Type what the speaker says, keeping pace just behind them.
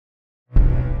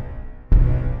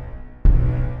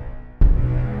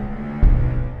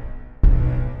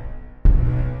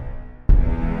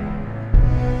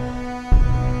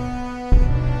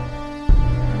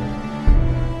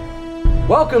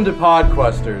Welcome to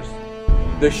Podquesters,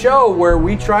 the show where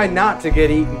we try not to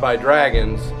get eaten by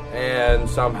dragons and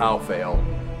somehow fail.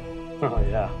 Oh,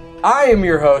 yeah. I am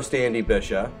your host, Andy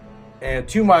Bishop, and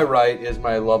to my right is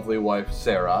my lovely wife,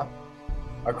 Sarah.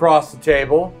 Across the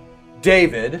table,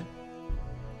 David.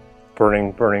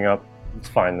 Burning up. It's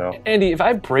fine, though. Andy, if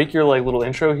I break your little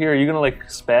intro here, are you gonna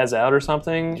spaz out or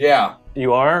something? Yeah.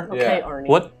 You are? Yeah. Okay,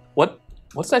 Arnie.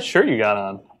 What's that shirt you got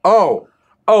on?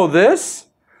 This?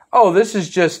 Oh, this is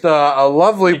just a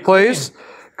lovely place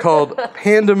called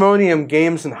Pandemonium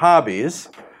Games and Hobbies.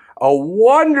 A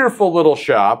wonderful little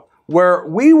shop where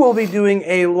we will be doing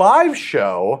a live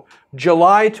show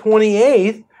July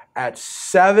 28th at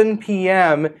 7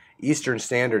 p.m. Eastern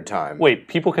Standard Time. Wait,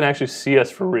 people can actually see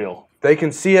us for real. They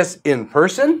can see us in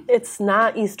person? It's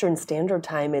not Eastern Standard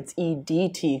Time, it's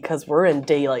EDT, because we're in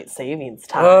Daylight Savings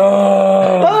Time.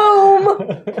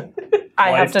 Boom!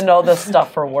 I have to know this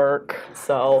stuff for work,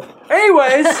 so...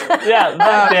 Anyways, Yeah,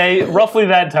 that day, roughly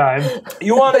that time.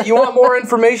 you want more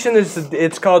information?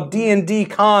 It's called D&D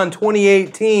Con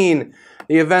 2018.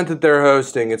 The event that they're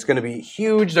hosting, it's going to be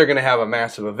huge. They're going to have a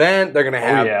massive event. They're going to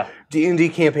have D&D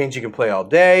campaigns you can play all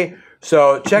day.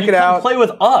 So check it out. Play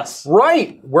with us.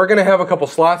 Right. We're going to have a couple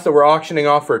slots that we're auctioning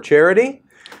off for charity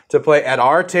to play at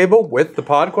our table with the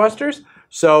Podquesters.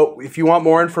 So if you want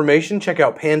more information, check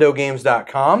out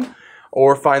pandogames.com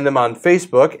or find them on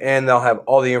Facebook, and they'll have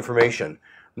all the information.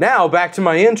 Now, back to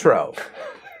my intro.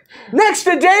 Next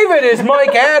to David is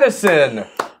Mike Addison.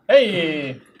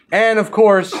 Hey! And, of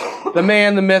course, the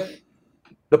man, the myth,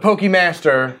 the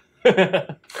Pokemaster,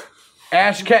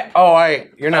 Ash Cat. Oh,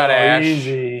 you're not Ash.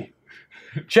 Easy.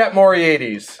 Chet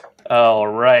Moriarty's. All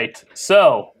right.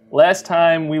 So, last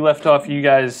time we left off, you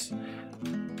guys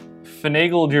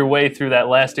finagled your way through that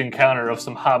last encounter of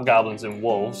some hobgoblins and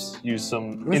wolves. Used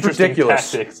some interesting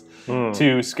tactics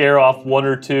to scare off one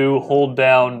or two, hold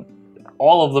down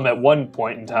all of them at one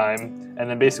point in time, and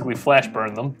then basically flash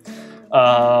burn them.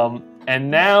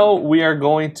 And now we are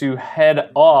going to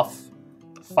head off,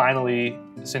 finally,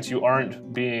 since you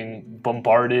aren't being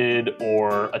bombarded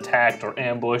or attacked or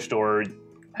ambushed or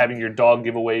having your dog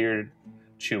give away your...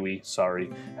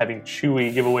 having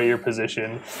Chewie give away your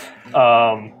position.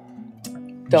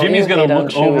 Jimmy's going to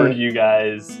look over to you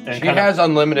guys. And she has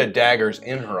unlimited daggers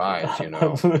in her eyes, you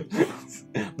know.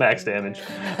 Max damage.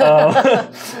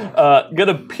 Going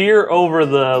to peer over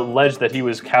the ledge that he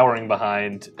was cowering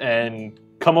behind and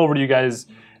come over to you guys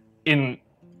in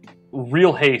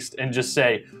real haste and just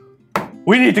say,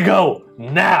 "We need to go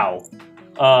now!"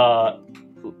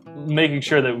 Making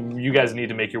sure that you guys need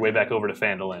to make your way back over to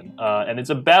Phandalin. And it's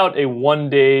about a 1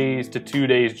 day to 2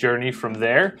 days journey from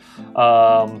there.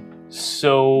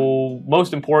 So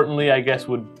most importantly, I guess,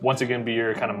 would once again be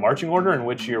your kind of marching order in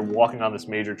which you're walking on this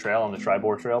major trail, on the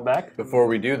Tribor Trail back. Before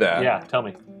we do that, Yeah, tell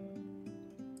me.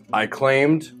 I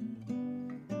claimed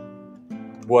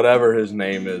whatever his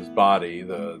name is, body,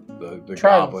 the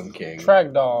Goblin King.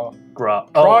 Trogdor.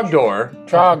 Trogdor.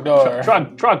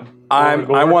 Trog.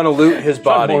 I want to loot his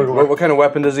body. Trogdor. What kind of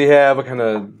weapon does he have? What kind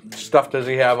of stuff does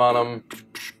he have on him?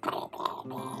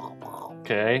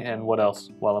 Okay, and what else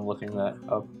while I'm looking that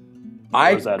up?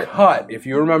 If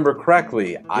you remember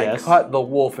correctly, I cut the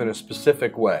wolf in a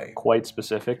specific way. Quite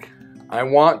specific. I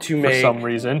want to make, for some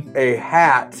reason, a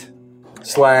hat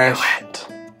 /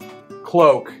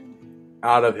 cloak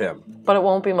out of him. But it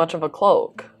won't be much of a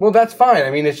cloak. Well, that's fine.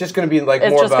 I mean, it's just going to be like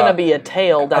It's more just of going to be a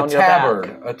tail down your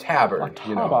back. A tabard,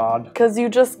 you know. Because you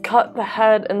just cut the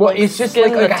head and it's just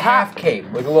skin like the a top. half cape,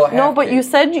 like a little half No, but cape.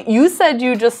 you said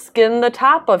you just skinned the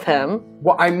top of him.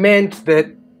 Well, I meant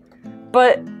that.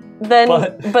 But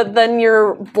then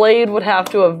your blade would have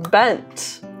to have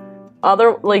bent.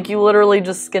 You literally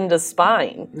just skinned his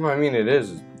spine. Well, I mean, it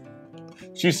is.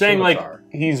 she's saying Scimitar.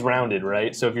 he's rounded,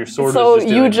 right? So if your sword So was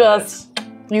just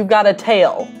you've got a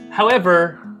tail.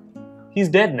 However, he's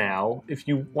dead now. If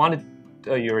you wanted,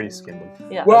 you already skinned him.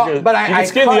 Yeah. Well, but you I can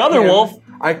skin cut the other him. wolf.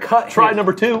 I cut. Try him.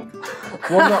 number 2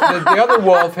 Well, no, the other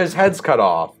wolf, his head's cut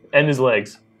off. and his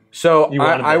legs. So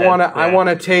wanted I the want to. head, I yeah. want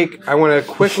to take. I want to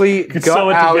quickly gut sew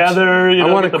it out. together, I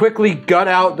want get to quickly gut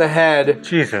out the head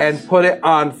and put it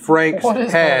on Frank's What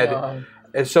is head, going on?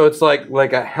 and so it's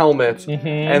like a helmet.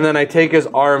 And then I take his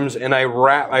arms and I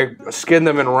skin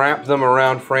them and wrap them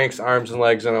around Frank's arms and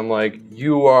legs, and I'm like,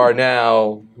 "You are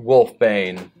now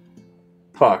Wolfbane."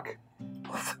 Fuck.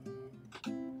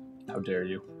 How dare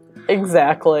you?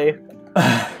 Exactly.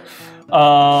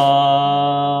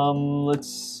 Let's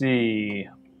see.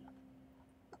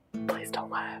 Please don't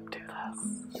let him do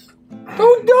this.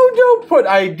 Don't put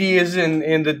ideas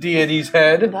in the deity's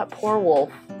head. That poor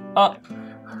wolf.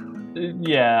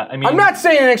 Yeah, I mean... I'm not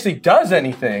saying it actually does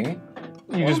anything.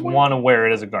 You just want to wear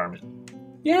it as a garment.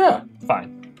 Yeah.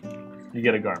 Fine. You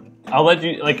get a garment. I'll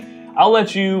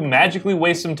let you magically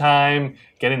waste some time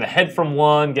getting the head from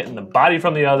one, getting the body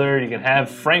from the other. You can have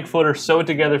Frankfurter sew it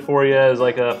together for you as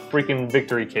like a freaking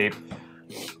victory cape.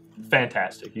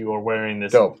 Fantastic. You are wearing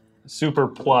this super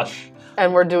plush.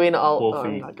 And we're doing all. Wolfie,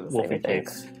 I'm not going to say Wolfie anything.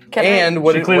 cakes.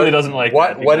 She clearly doesn't like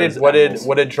that. What did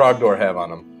Trogdor have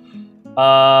on him?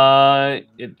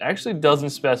 It actually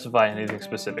doesn't specify anything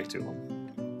specific to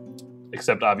him,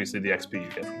 except obviously the XP you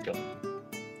get from killing.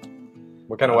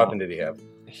 What kind of weapon did he have?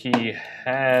 He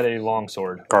had a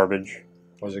longsword. Garbage.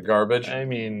 Was it garbage? I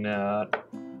mean,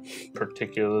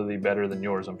 particularly better than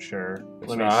yours, I'm sure. It's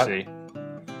Let not? me see.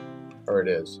 Or it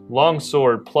is?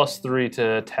 Longsword +3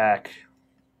 to attack,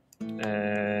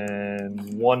 and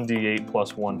 1d8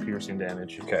 +1 piercing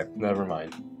damage. Okay, never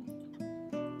mind.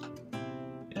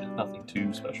 Yeah, nothing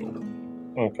too special.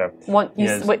 Okay. He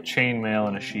has chainmail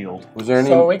and a shield. Was there any?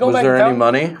 So we go was back there any down?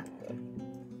 money?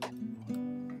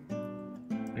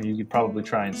 You could probably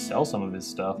try and sell some of his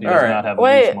stuff. He All does right. not have a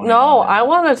Wait, loose money no, on him. I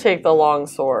want to take the long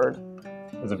sword.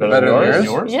 Is it Better better than than yours?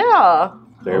 yours? Yeah.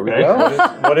 There we Okay. go.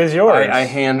 What is yours? I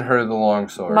hand her the long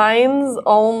sword. Mine's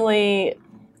only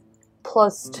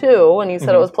 +2, and you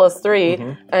said it was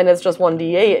 +3, and it's just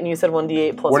 1d8, and you said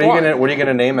 1d8 +1. What are you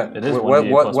gonna name it? It is what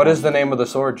 1d8 what, +1. what is the name of the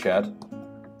sword, Chad?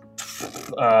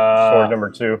 Sword number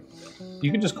 2.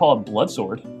 You could just call it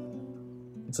Bloodsword.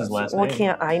 It's his last Well, name.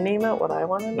 can't I name it what I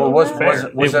want to name Well, was- it?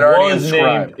 Fair. was it already named,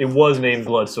 inscribed? it was named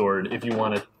Bloodsword. If you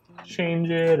want to change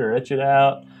it or etch it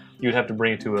out, you would have to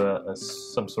bring it to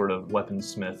some sort of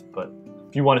weaponsmith. But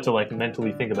if you wanted to like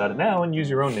mentally think about it now and use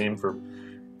your own name for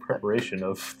preparation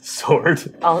of the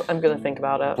sword, I'm going to think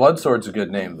about it. Blood sword's a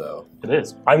good name, though. it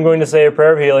is. I'm going to say a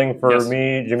prayer of healing for Yes.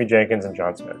 me, Jimmy Jenkins, and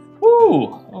John Smith.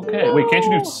 Woo! Okay. Wait, can't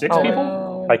you do 6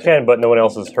 people? I can, but no one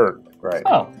else is hurt. Right.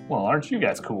 Oh, well, aren't you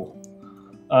guys cool?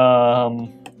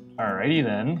 Alrighty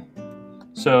then.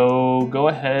 So go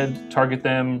ahead, target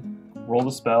them, roll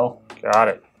the spell. Got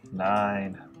it.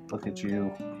 9. Look at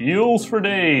you. Heals for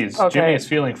days. Okay. Jimmy is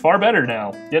feeling far better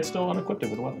now, yet still unequipped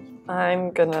with weapons.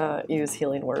 I'm going to use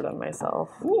Healing Word on myself.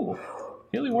 Ooh.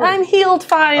 Healing word. I'm healed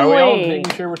Are we all finally.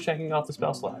 making sure we're checking off the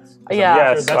spell slots? Yeah.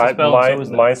 Yes, that's a spell, my, so is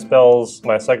that. my spells,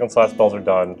 my second slot spells are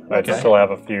done. I Okay. still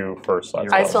have a few first slot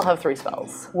You're I spells. still have 3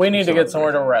 spells. We need to get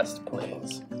somewhere to rest,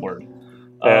 please. Word.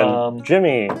 And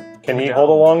Jimmy, can he down. hold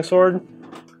a longsword?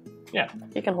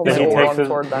 You can hold Then my he old takes, long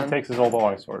sword he then. takes his old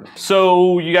longsword.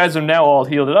 So you guys have now all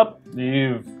healed it up.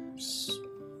 You've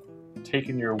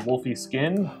taken your wolfy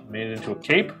skin, made it into a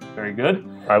cape. Very good.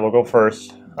 I will go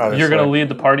first. You're going to lead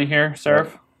the party here,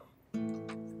 Seraph?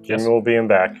 Jimmy will be in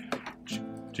back.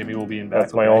 Jimmy will be in back.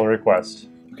 That's my okay. only request.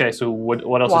 Okay, so what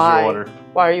else Why? is your order?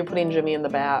 Why are you putting Jimmy in the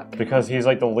back? Because he's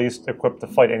like the least equipped to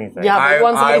fight anything. Yeah, but I- we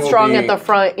want I somebody will strong be- at the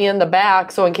front and the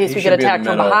back, so in case He we should get be in the attacked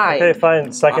from middle. behind. Okay,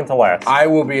 fine. Second to last. I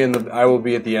will be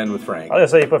at the end with Frank. I'll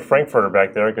just say you put Frankfurter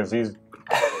back there because he's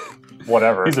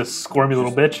whatever. He's a squirmy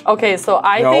little bitch. Okay, so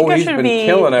I No, think it he's should been be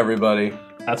killing everybody.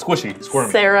 That's squishy, squirmy.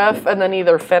 Seraph, and then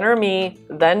either Finn or me,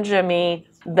 then Jimmy,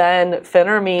 then Finn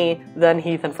or me, then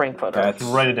Heath and Frankfurter. That's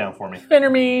Write it down for me.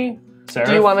 Enter me. Seraph?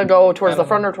 Do you want to go towards the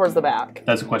front or towards the back?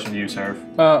 That's a question to you, Seraph.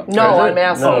 No, I'm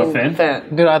asking No, Finn?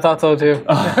 Finn. Dude, I thought so too.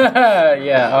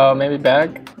 Yeah, maybe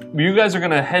back. You guys are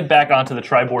going to head back onto the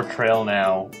Tribord Trail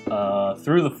now,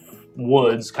 through the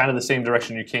woods, kind of the same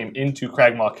direction you came into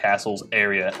Cragmaw Castle's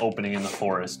area, opening in the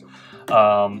forest.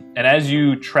 And as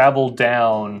you travel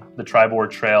down the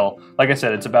Tribord Trail, like I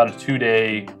said, it's about a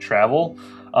 2-day travel.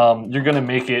 You're going to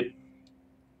make it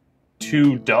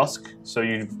to dusk, so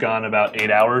you've gone about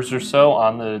 8 hours or so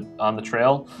on the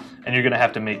trail, and you're going to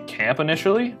have to make camp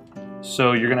initially.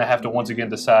 So you're going to have to once again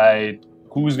decide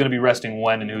who's going to be resting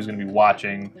when and who's going to be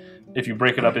watching. If you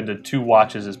break it up into 2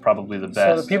 watches is probably the So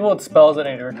best. the people with spells that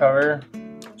need to recover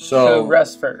should so.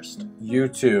 rest first. You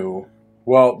two.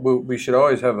 Well, we should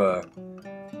always have a.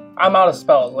 I'm out of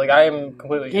spells. Like I am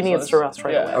completely. He needs useless. to rest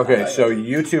right away. Okay, so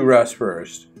you two rest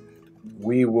first.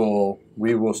 We will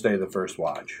stay the first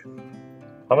watch.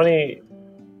 How many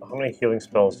healing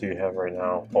spells do you have right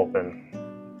now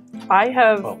open? I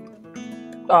have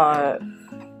Oh.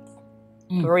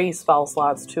 3 spell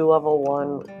slots, 2 level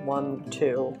 1, 1,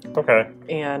 2, Okay.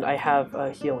 and I have a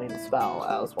healing spell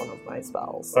as one of my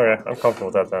spells. Okay, I'm comfortable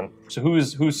with that then. So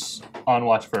who's on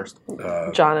watch first?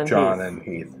 John and Heath. and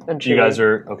Heath. And You Jimmy. guys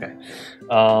are okay.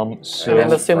 So And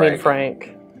I'm assuming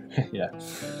Frank. Frank. yeah.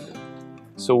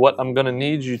 So what I'm gonna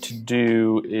need you to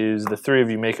do is the 3 of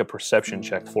you make a perception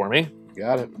check for me.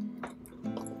 Got it.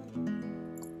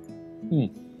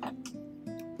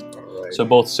 All right. So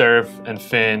both Seraph and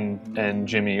Finn and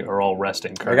Jimmy are all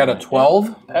resting I currently. got a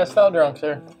 12. Passed out drunk,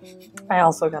 sir. I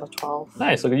also got a 12.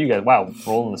 Nice, look at you guys. Wow,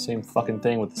 rolling the same fucking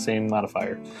thing with the same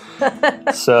modifier.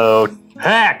 So,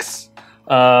 hacks!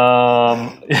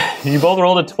 You both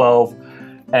rolled a 12,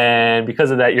 and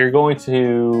because of that, you're going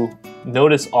to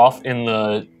notice off in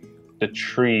the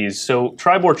trees. So,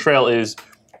 Tribord Trail is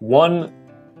one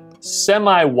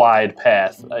semi-wide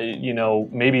path.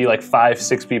 Maybe like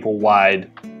 5-6 people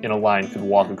wide in a line could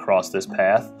walk across this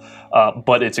path.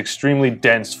 But it's extremely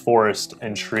dense forest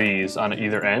and trees on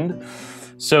either end.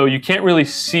 So you can't really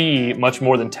see much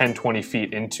more than 10-20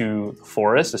 feet into the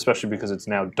forest, especially because it's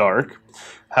now dark.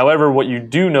 However, what you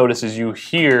do notice is you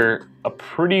hear a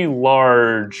pretty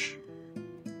large,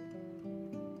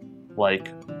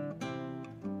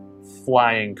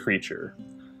 flying creature.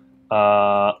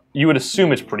 You would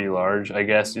assume it's pretty large, I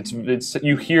guess. It's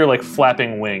you hear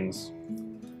flapping wings,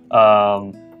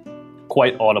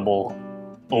 quite audible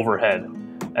overhead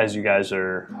as you guys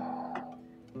are.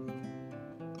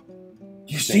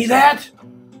 You see that?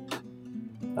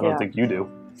 I don't think you do.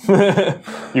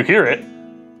 You hear it.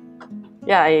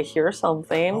 Yeah, I hear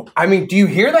something. I mean, do you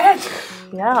hear that?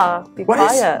 Yeah, be What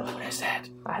quiet. What is that?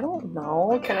 I don't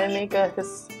know. Can I make a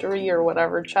history or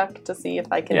whatever check to see if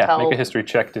I can Yeah, tell? make a history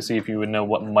check to see if you would know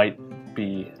what might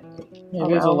be.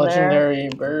 Maybe it's a Around legendary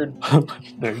bird.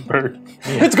 There's bird.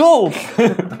 It's gold.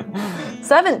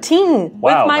 17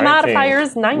 Wow, with my 19.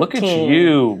 modifiers 19. Look at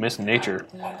you, Miss Nature.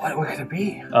 What could it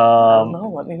be?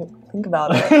 No, let me think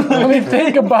about it. Let me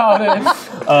think about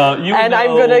it. You And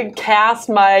I'm know- gonna cast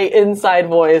my inside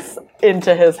voice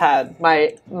into his head.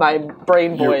 My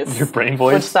brain voice. Your brain Which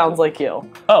voice. sounds like you.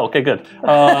 Oh, okay, good.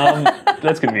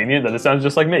 That's convenient. That it sounds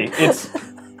just like me.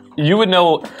 You would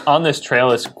know on this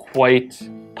trail it's quite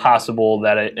possible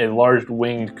that a large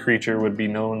winged creature would be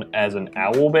known as an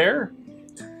owl bear,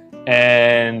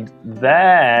 and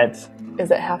that Is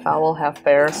it half owl, half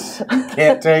bear?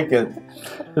 Can't take it.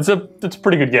 it's a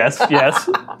pretty good guess. Yes.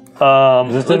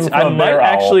 different I from a might bear owl.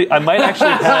 actually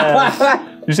have.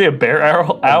 Did you say a bear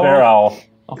owl? A bear owl.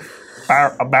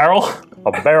 A barrel?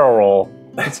 A barrel roll.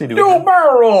 Let's see. Do Do a we,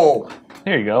 barrel roll.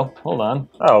 here you go. Hold on.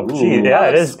 Oh, gee, yeah,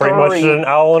 it is pretty much Scurry. an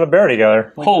owl and a bear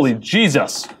together. Holy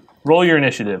Jesus. Roll your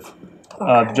initiative.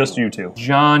 Just you two.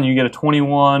 John, you get a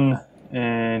 21,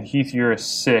 and Heath, you're a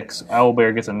 6.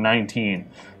 Owlbear gets a 19.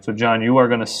 So, John, you are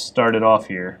going to start it off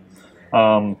here.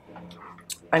 I'm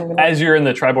gonna. As you're in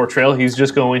the Tribord Trail, he's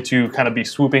just going to kind of be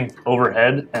swooping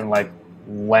overhead and,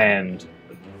 land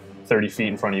 30 feet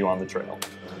in front of you on the trail.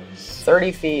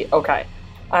 30 feet. Okay.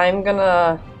 I'm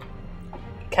gonna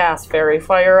cast Fairy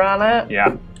Fire on it.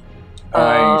 Yeah.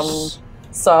 Nice.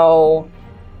 So,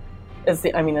 if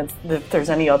there's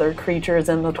any other creatures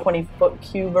in the 20-foot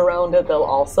cube around it, they'll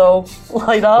also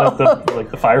light up. Like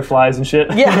the fireflies and shit.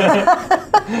 Yeah.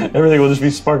 Everything will just be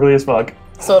sparkly as fuck.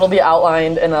 So it'll be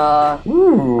outlined in a.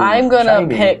 Ooh, I'm gonna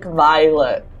shiny. pick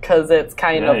violet because it's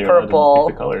kind Yeah, of you're allowed to purple.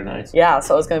 pick the color, nice. Yeah,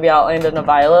 so it's gonna be outlined in a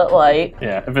violet light.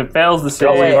 Yeah, if it fails the save,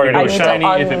 Oh, wait, you're I going need to to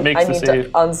shiny. If it makes I the need save, to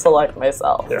unselect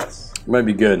myself. Yes. Might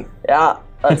be good. Yeah,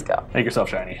 let's go. make yourself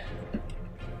shiny.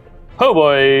 Oh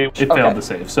boy, it failed Okay. the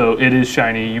save. So it is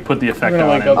shiny. You put the effect I'm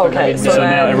gonna on wake it. up Okay, and so So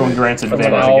then- now everyone grants That's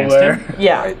advantage an owl against bear. him.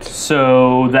 Yeah,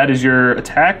 So that is your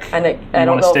attack. and I You don't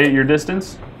want to know. stay at your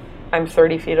distance? I'm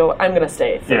 30 feet away. I'm gonna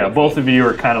stay. 30 Yeah, feet. both of you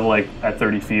are kind of at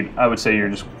 30 feet. I would say you're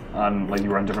just on, you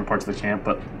were on different parts of the camp,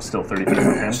 but still 30 feet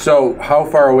from him. So, how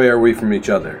far away are we from each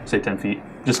other? Say 10 feet.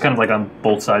 Just kind of on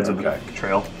both sides of Okay. the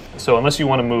trail. So unless you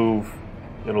want to move,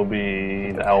 it'll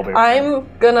be the owlbear. I'm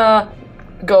gonna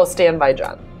go stand by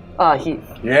John. Heath.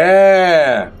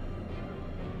 Yeah.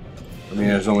 I mean,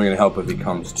 it's only going to help if he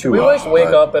comes to We us. wake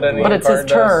but- up at any But it's his part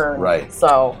does. turn. Right.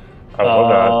 So, I would hope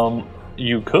not.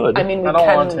 You could. I mean, we I don't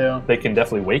can. want to. They can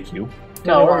definitely wake you.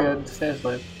 No, we we're want- good. Stay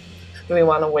asleep. Do we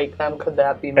want to wake them? Could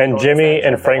that be? And bonus Jimmy action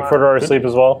and if they Frankfurt want? are asleep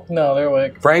as well. No, they're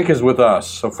awake. Frank is with us.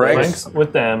 So, Frank's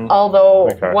with them. Although,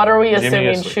 Okay. what are we Jimmy assuming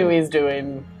is- Chewy's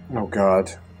doing? Oh, God.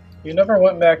 You never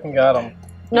went back and got him.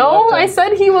 No, left him. I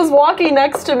said he was walking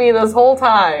next to me this whole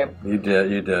time. You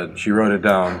did. She wrote it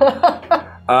down.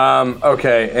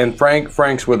 Okay, and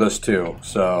Frank's with us too,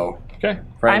 so. Okay. I'm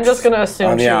Frank's just gonna on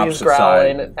assume the Chewy's opposite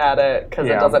growling side. at it because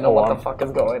Yeah, it doesn't know hold what on. the fuck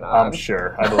is going I'm on.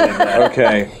 sure. I believe that.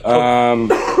 Okay.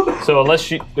 So unless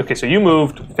you... Okay, so you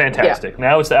moved. Fantastic.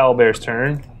 Now it's the owlbear's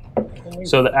turn.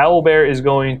 So the owlbear is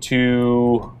going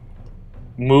to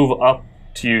move up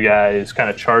to you guys, kind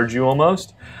of charge you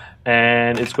almost.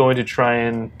 And it's going to try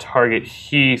and target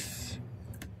Heath.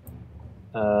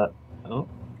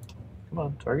 Come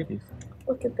on, target Heath.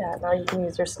 Look at that. Now you can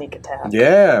use your sneak attack.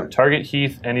 Yeah. Target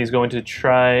Heath, and he's going to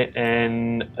try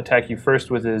and attack you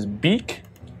first with his beak.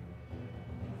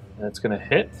 That's going to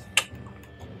hit.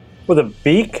 With a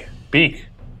beak? Beak.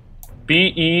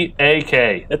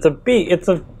 B-E-A-K. It's a beak. It's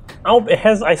a. Oh, it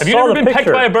has. I Have saw you ever the been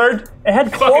picture. pecked by a bird? It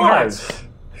had Fucking claws. hurts.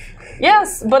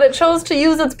 Yes, but it chose to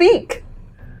use its beak.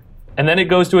 And then it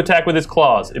goes to attack with its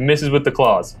claws. It misses with the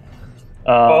claws.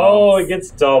 Oh, it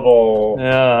gets double.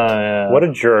 Yeah. What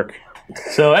a jerk.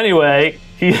 So anyway,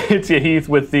 he hits you, Heath,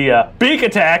 with the beak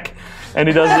attack, and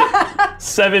he does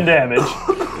 7 damage.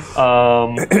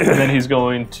 And then he's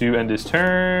going to end his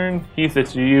turn. Heath,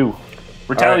 it's you.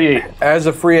 Retaliate. Right. As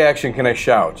a free action, can I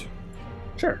shout?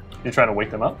 Sure. You're trying to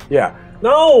wake them up? Yeah.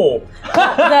 No!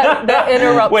 That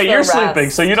interrupts Wait, their you're rest. sleeping,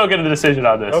 so you don't get a decision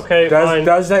on this. Okay, fine.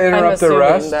 Does that I'm interrupt the assuming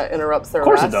rest? that interrupts their Of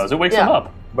course rest. it does. It wakes Yeah. them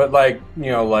up. But like,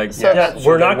 you know, like So Yeah, that-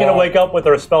 we're not going to won't. wake up with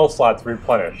our spell slots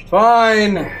replenished.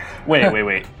 Fine.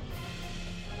 Wait.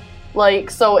 Like,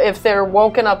 so if they're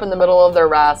woken up in the middle of their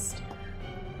rest,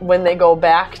 when they go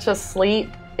back to sleep,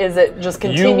 is it just You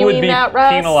continuing would be that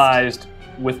rest? penalized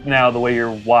with now the way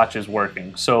your watch is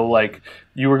working. So, like,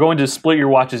 you were going to split your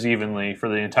watches evenly for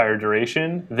the entire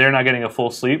duration. They're not getting a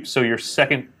full sleep, so your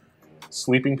second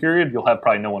sleeping period, you'll have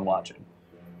probably no one watching.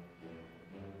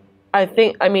 I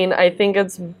think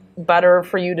it's better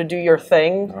for you to do your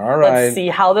thing. All right. Let's see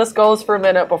how this goes for a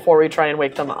minute before we try and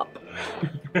wake them up.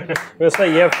 I'm going to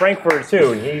say, you have Frankfurt,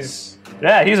 too, and he's...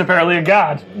 Yeah, he's apparently a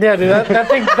god. Yeah, dude, that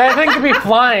thing could be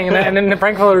flying, and then the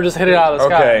Frankfurter just hit it out of the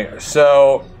sky. Okay,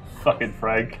 so Fucking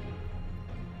Frank.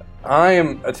 I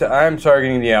am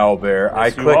targeting the owlbear.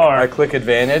 Yes, you are. I click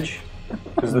advantage.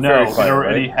 Because the No, fairy it fire,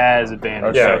 already right? has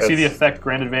advantage. Okay. So see the It's- effect,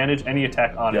 grant advantage, any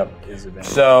attack on Yep. it is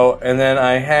advantage. So, and then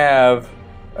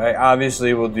I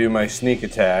obviously will do my sneak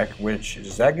attack, which,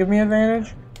 does that give me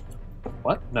advantage?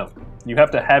 What? No. You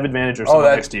have to have advantage or someone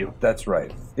next to you. That's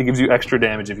right. It gives you extra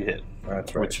damage if you hit.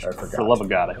 That's right. Which, I forgot. for the love of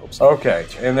God, I hope so. Okay,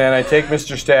 and then I take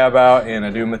Mr. Stab out and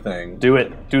I do my thing. Do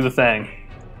it. Do the thing.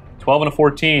 12 and a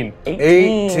 14.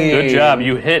 18. Good job.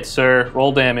 You hit, sir.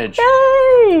 Roll damage.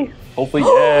 Hey! Hopefully,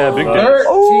 yeah. Big damage.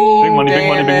 13 Big money, big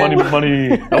money, big money, damage. big money.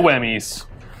 No whammies.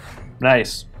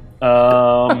 Nice.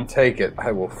 Take it.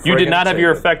 I will. You did friggin' not have take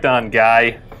your it. effect on,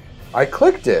 guy. I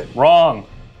clicked it. Wrong.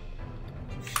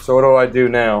 So what do I do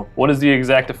now? What is the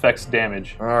exact effect's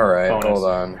damage? All right, Bonus. hold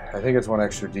on. I think it's one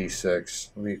extra D6.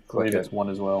 Let me I click believe it's it. 1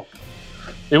 as well.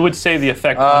 It would say the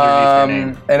effect underneath your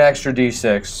name. An extra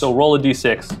D6. So roll a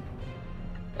d6.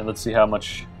 And let's see how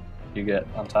much you get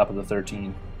on top of the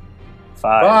 13.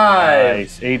 5. 5.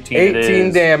 Nice. 18 it 18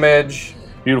 is. damage.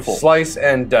 Beautiful. Slice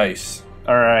and dice.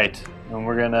 All right. And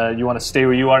we're going to... You want to stay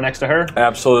where you are next to her?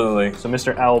 Absolutely. So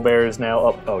Mr. Owlbear is now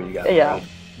up. Oh, you got it. Yeah.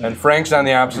 And Frank's on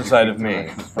the opposite side of me.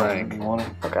 Frank.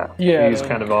 Okay. Yeah. He's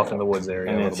kind of off in the woods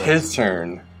area. And a it's little bit. his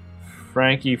turn.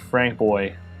 Frank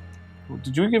boy.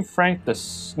 Did you give Frank the...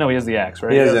 No, he has the axe,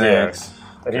 right? He has has an the axe.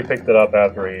 And he picked it up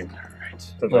after he did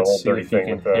the whole Let's see dirty if he thing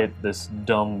can with the... hit this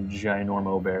dumb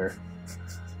ginormo bear.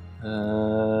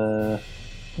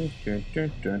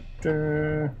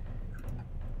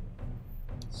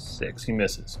 6. He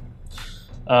misses.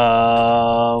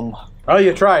 Oh,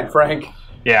 you tried, Frank.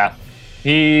 Yeah.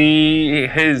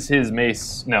 His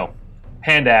mace, no,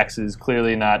 hand axe is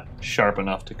clearly not sharp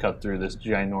enough to cut through this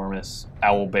ginormous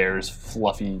owl bear's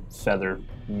fluffy feather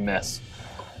mess.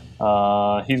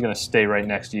 He's gonna stay right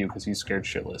next to you because he's scared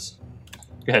shitless.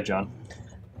 Go ahead, John.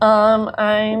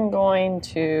 I'm going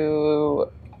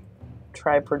to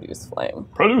try produce flame.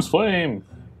 Produce flame.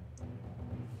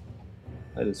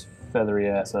 Let his feathery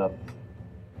ass up.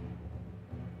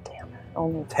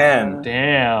 Only 10.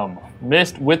 Damn.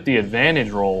 Missed with the advantage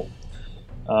roll.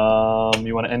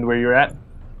 You want to end where you're at?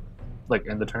 Like,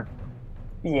 end the turn?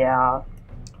 Yeah.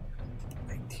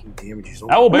 19 damage.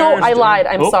 Owl No, bears I do- lied.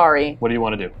 I'm Oh, sorry. What do you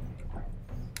want to do?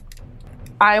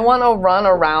 I want to run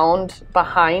around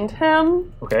behind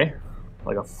him. Okay.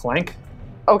 Like a flank?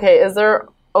 Okay, is there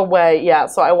a way? Yeah,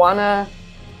 so I want to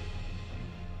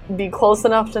be close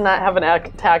enough to not have an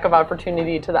attack of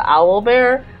opportunity to the owl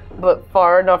bear, but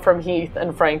far enough from Heath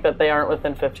and Frank that they aren't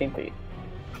within 15 feet.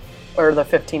 Or the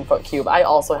 15-foot cube. I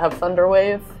also have Thunder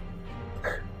Wave,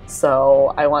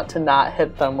 so I want to not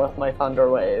hit them with my Thunder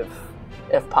Wave,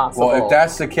 if possible. Well, if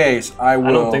that's the case, I will.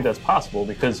 I don't think that's possible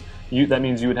because that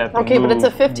means you would have to Okay, move but it's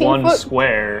a 15 one foot-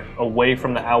 square away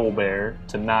from the owl bear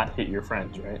to not hit your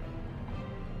friends, right?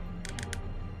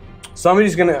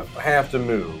 Somebody's gonna have to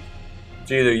move.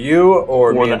 It's either you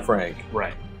or me the- and Frank.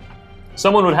 Right.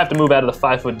 Someone would have to move out of the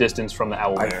 5-foot distance from the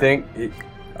owl bear. I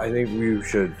think we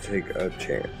should take a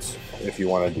chance if you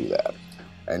want to do that.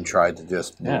 and try to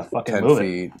just move fucking 10 move it.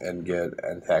 feet and get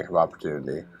an attack of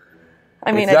opportunity.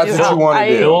 I mean, If that's what you want to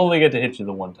do. He'll only get to hit you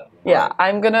the one time. Yeah,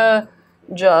 I'm gonna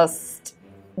just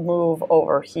move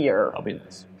over here. I'll be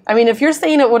nice. I mean, if you're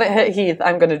saying it wouldn't hit Heath,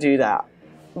 I'm gonna do that.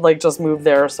 Like, just move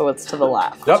there so it's to the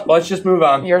left. Yep, let's just move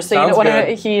on. You're saying Sounds it wouldn't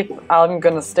good. hit Heath, I'm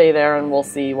gonna stay there and we'll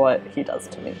see what he does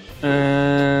to me.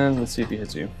 And let's see if he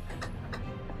hits you.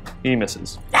 He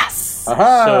misses. Yes!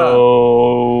 Aha!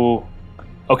 So,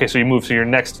 okay, so you move. So your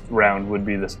next round would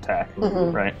be this attack,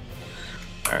 right?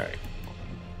 All right.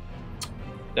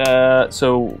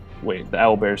 So wait, the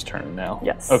owlbear's turn now.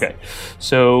 Yes. Okay,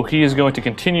 so he is going to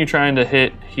continue trying to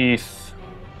hit Heath.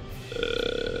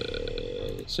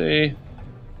 Let's see.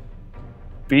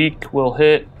 Beak will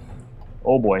hit.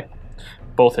 Oh boy,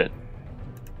 both hit.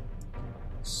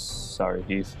 Sorry,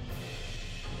 Heath.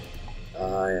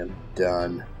 I am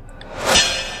done.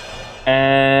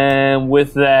 And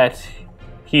with that,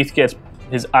 Heath gets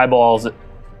his eyeballs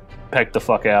pecked the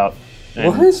fuck out.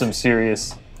 And What? some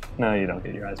serious... No, you don't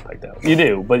get your eyes pecked out. You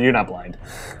do, but you're not blind.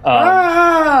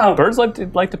 Birds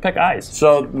like to peck eyes.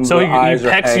 So So he eyes are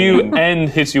pecks hanging. you and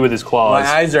hits you with his claws. My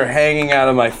eyes are hanging out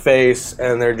of my face,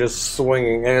 and they're just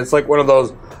swinging. And it's like one of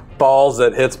those balls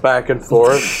that hits back and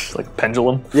forth. It's like a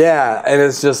pendulum. Yeah, and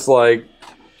it's just like...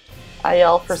 I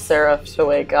yell for Seraph to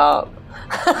wake up.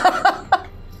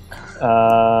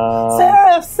 Seraph!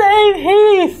 Seraph, save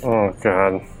Heath! Oh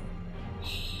god.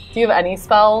 Do you have any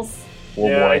spells? Oh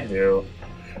yeah, I boy. do.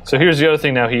 So here's the other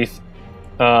thing now, Heath.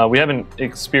 We haven't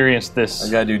experienced this I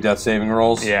gotta do death saving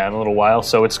rolls. in a little while,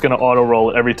 so it's going to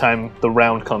auto-roll every time the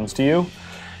round comes to you.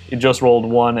 You just rolled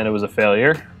 1 and it was a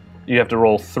failure. You have to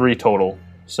roll 3 total.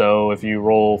 So if you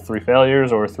roll 3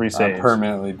 failures or 3 I'm saves,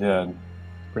 permanently dead.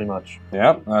 pretty much.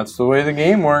 Yep, that's the way the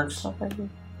game works.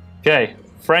 Okay,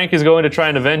 Frank is going to try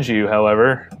and avenge you,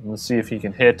 however. Let's see if he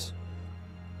can hit.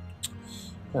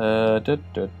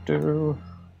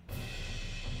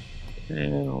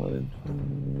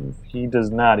 He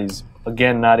does not. He's,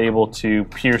 again, not able to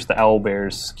pierce the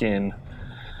owlbear's skin.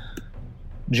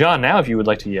 John, now if you would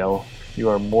like to yell, you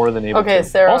are more than able to. Okay,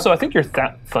 Sarah. Also, I think your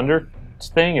thunder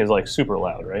thing is like super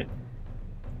loud, right?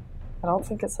 I don't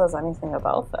think it says anything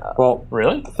about that. Well,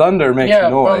 Really? thunder makes Yeah,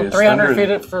 noise. from 300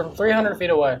 Thunder- feet from 300 feet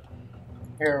away.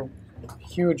 You're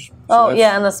huge. Oh, that's-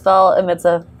 yeah, and the spell emits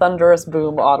a thunderous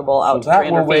boom audible out to that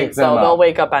 300 will wake feet, so them they'll up.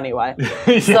 wake up anyway. Yes,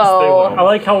 they So- will. I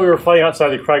like how we were fighting outside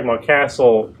the Cragmont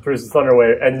Castle, produced the thunder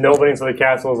wave, and nobody inside the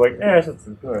castle was like, it's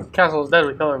just Castle is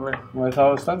deadly color, but Well, I thought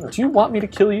it was thunder. Do you want me to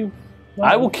kill you?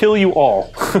 I will kill you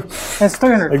all. it's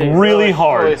 300 feet. really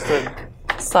hard. Wasted.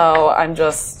 So I'm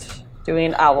just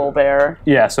doing Owlbear.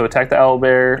 Yeah, so attack the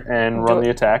owlbear and run the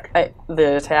attack.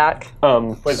 The attack.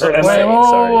 Wait, so or- am Wait, I- whoa,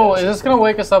 sorry, whoa, whoa. yes. Is this going to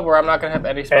wake us up where I'm not going to have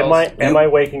any spells? Am I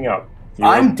waking up?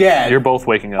 I'm dead. You're both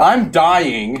waking up. I'm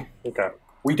dying. Okay.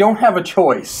 We don't have a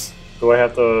choice. Do I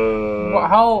have to Well,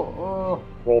 how...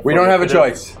 roll We for don't have a initiative?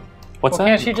 choice. What's Well,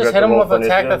 that? can't she You just have hit to him roll with for an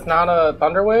attack initiative? that's not a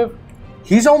thunder wave?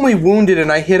 He's only wounded,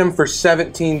 and I hit him for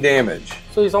 17 damage.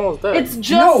 So he's almost dead. It's just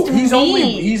no, he's me. only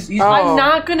he's. I'm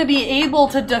not going to be able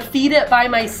to defeat it by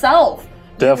myself.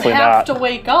 Definitely you have not. to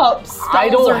wake up. Spells I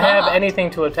don't or have not. anything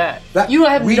to attack. You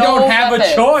have We no don't have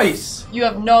weapons. a choice. You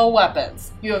have no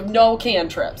weapons. You have no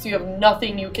cantrips. You have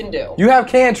nothing you can do. You have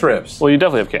cantrips. Well, you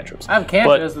definitely have cantrips. I have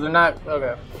cantrips, but they're not...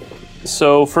 Okay.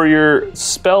 So for your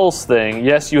spells thing,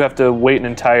 yes, you have to wait an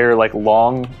entire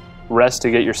long rest to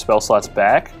get your spell slots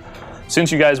back.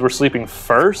 Since you guys were sleeping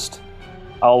first,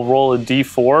 I'll roll a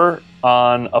d4.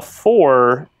 On a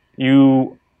 4,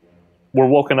 you were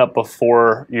woken up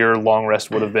before your long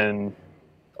rest would have been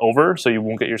over, so you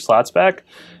won't get your slots back.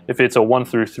 If it's a 1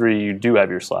 through 3, you do have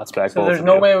your slots back. So both there's of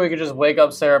no you. way we could just wake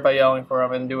up Sarah by yelling for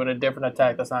him and doing a different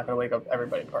attack that's not going to wake up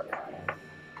everybody in the party.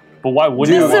 But why would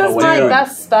This you want to is wait? my Dude.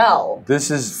 best spell. This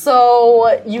is.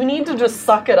 So you need to just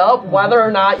suck it up, whether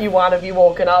or not you want to be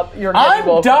woken up. You're gonna be I'm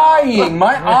woken dying.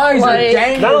 My eyes are Like-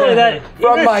 dangling Not only that,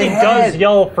 from even my if she head. does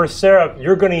yell for Sarah,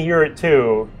 you're going to hear it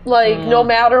too. up. Like no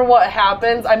matter what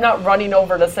happens, I'm not running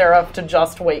over to Seraph to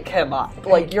just wake him up.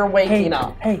 Like you're waking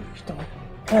up. Hey,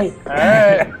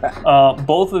 Alright.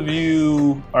 Both of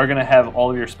you are going to have all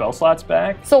of your spell slots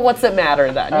back. So what's it matter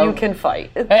then? You can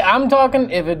fight. Hey, I'm talking,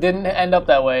 if it didn't end up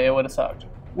that way, it would have sucked.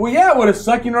 Well, yeah, it would have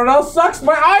sucked. You know what else sucks?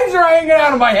 My eyes are hanging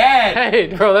out of my head.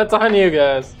 Hey, bro, that's on you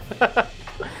guys.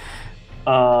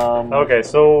 Okay,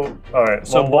 so, alright.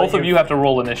 So both of you have to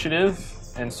roll initiative,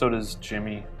 and so does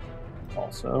Jimmy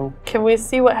also, Can we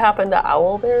see what happened to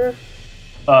Owlbear?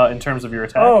 in terms of your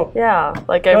attack. Oh, Yeah,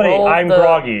 like I buddy, rolled I'm the...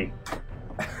 groggy.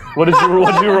 What did you roll?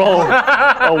 A 1?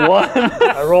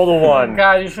 I rolled a 1.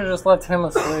 God, you should have just left him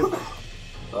asleep.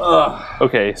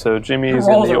 Okay, so Jimmy's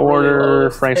in Rolls the are really order. low.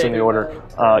 Frank's in the Hey, order.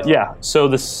 Yeah. So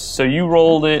you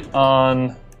rolled it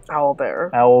on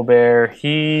Owlbear. Owlbear.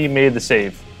 He made the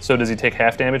save. So does he take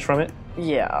half damage from it?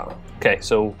 Yeah. Okay,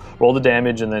 so roll the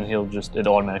damage and then it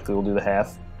automatically will do the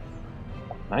half.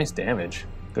 Nice damage.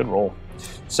 Good roll.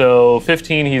 So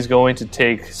 15, he's going to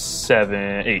take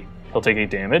 8. He'll take 8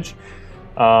 damage.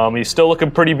 He's still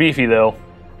looking pretty beefy though.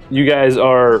 You guys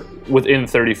are within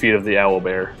 30 feet of the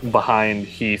owlbear, behind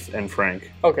Heath and Frank.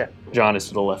 Okay. John is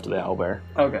to the left of the owlbear.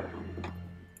 Okay.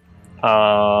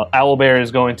 Owlbear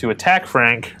is going to attack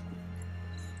Frank.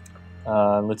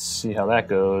 Let's see how that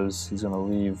goes. He's going to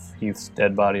leave Heath's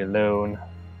dead body alone.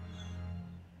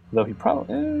 Though he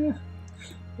probably...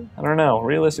 I don't know.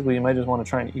 Realistically, you might just want to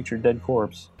try and eat your dead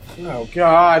corpse. Oh,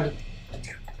 God.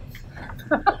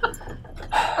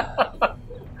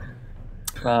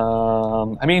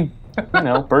 I mean,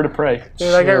 bird of prey.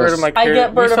 Dude, I got rid of my I cure.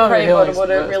 get bird You still of have prey, healing but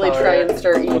wouldn't really spells, try right? and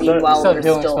start eating that? while Still have there's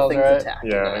healing still spells, things right?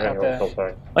 attacking. Yeah, I got Okay. heal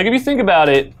spell. Like, if you think about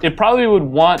it, it probably would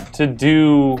want to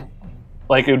do...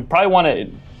 Like, it would probably want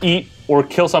to eat or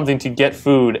kill something to get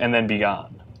food and then be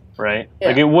gone, right? Yeah.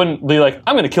 Like, it wouldn't be like,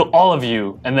 I'm going to kill all of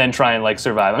you and then try and,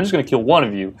 survive. I'm just going to kill one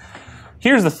of you.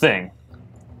 Here's the thing.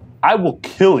 I will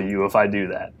kill you if I do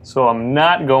that. So I'm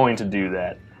not going to do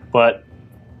that. But...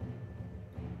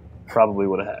 probably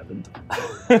would have happened.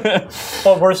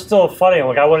 But we're still fighting.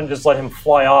 Like, I wouldn't just let him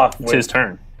fly off. It's his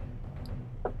turn.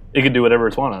 It could do whatever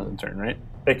it's want on the turn, right?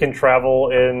 It can travel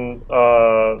in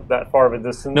that far of a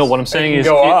distance. No, what I'm saying is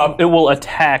go up. it will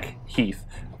attack Heath.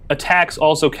 Attacks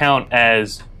also count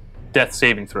as death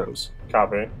saving throws.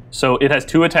 Copy. So it has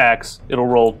 2 attacks. It'll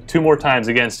roll 2 more times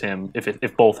against him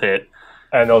if both hit.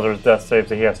 And those are death saves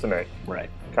that he has to make. Right.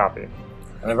 Copy.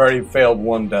 And I've already failed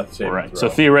 1 death saving Right. throw. So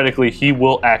theoretically, he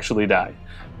will actually die.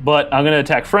 But I'm going to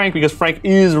attack Frank because Frank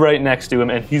is right next to him,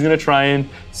 and he's going to try and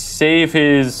save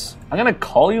his... I'm going to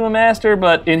call you a master,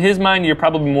 but in his mind, you're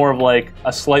probably more of like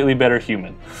a slightly better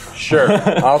human. Sure,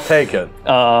 I'll take it.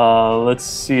 Let's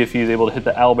see if he's able to hit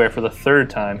the owlbear for the 3rd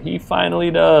time. He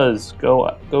finally does.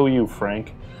 Go you,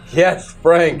 Frank. Yes,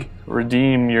 Frank.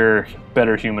 Redeem your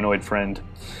better humanoid friend.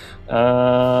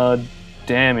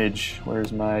 Damage.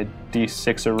 Where's my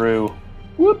D6-aroo?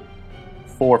 Whoop.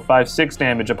 4, 5, 6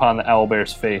 damage upon the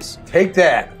owlbear's face. Take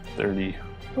that. 30.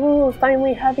 Ooh,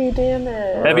 finally heavy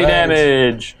damage. Heavy right.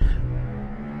 damage.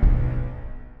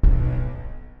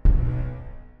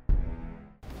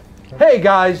 Hey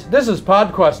guys, this is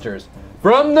Podquesters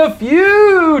from the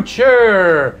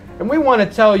future! And we want to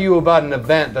tell you about an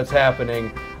event that's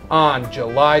happening on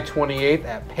July 28th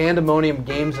at Pandemonium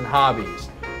Games and Hobbies.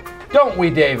 Don't we,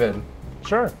 David?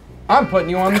 Sure. I'm putting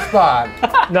you on the spot.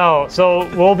 No, so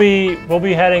we'll be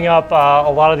heading up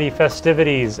a lot of the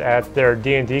festivities at their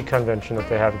D&D convention that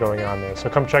they have going on there. So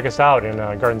come check us out in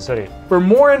Garden City. For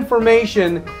more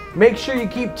information, make sure you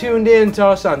keep tuned in to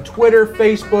us on Twitter,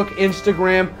 Facebook,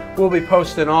 Instagram. We'll be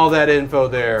posting all that info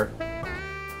there.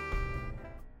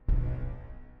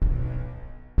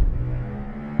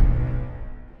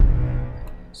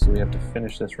 So we have to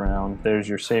finish this round. There's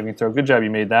your saving throw. Good job, you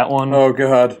made that one. Oh,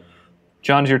 God.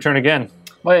 John's your turn again.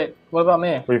 Wait, what about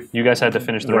me? You guys had to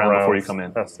finish the round before you come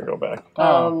in. Has to go back.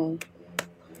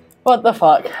 What the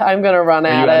fuck? I'm gonna run Are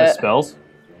at you out of it. spells?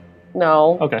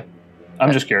 No, Okay.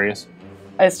 I'm just curious.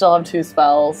 I still have 2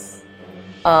 spells.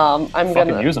 I'm Fucking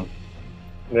gonna use them.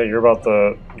 Yeah, you're about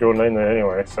to go 9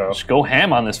 anyway, so. Just go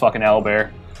ham on this fucking owlbear.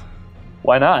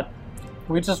 Why not?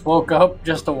 We just woke up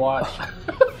just to watch.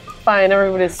 Fine.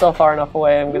 Everybody's still far enough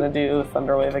away. I'm gonna do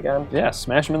Thunderwave again. Yeah,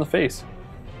 smash him in the face.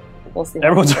 We'll see. how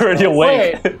Everyone's this already goes.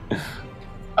 awake.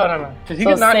 Oh, no, no. Did he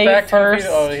So get knocked save back 10 first.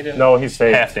 feet? Oh, he didn't. No, he's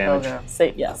safe. Half damage. Okay.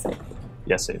 Save, yeah, save.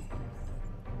 Yes, save.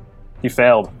 He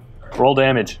failed. Roll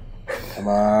damage. Come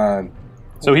on.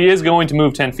 So he is going to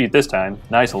move 10 feet this time.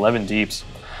 Nice, 11 deeps.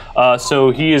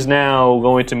 So he is now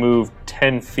going to move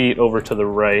 10 feet over to the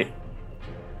right.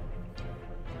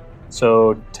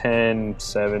 So 10,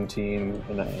 17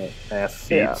 and a half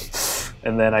feet. Yeah.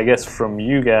 And then I guess from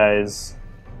you guys,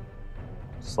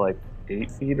 it's like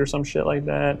 8 feet or some shit like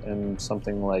that, and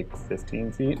something like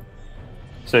 15 feet.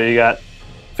 So you got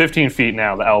 15 feet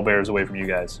now. The owlbear is away from you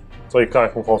guys. So you kind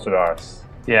of come closer to us.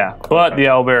 Yeah, but the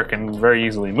owlbear can very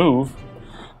easily move.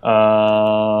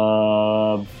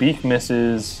 Beak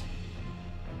misses.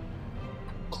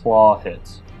 Claw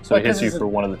hits. So he Because hits you he's for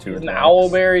one of the 2 He's an attacks.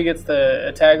 owlbear. He gets the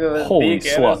attack of his Holy beak.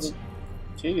 and sluts.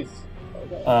 Jeez.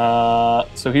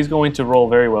 So he's going to roll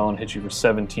very well and hit you for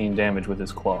 17 damage with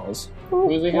his claws.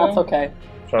 Who's he That's going? okay.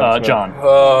 Smith. John.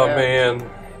 Oh, Yeah. man.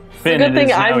 Finn, Good it thing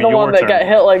is I'm now the one your that turn. got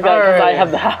hit like that because I Alright.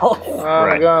 have the health. I'm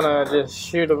Right. gonna just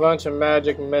shoot a bunch of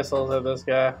magic missiles at this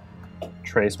guy.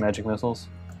 Trace magic missiles.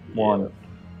 1,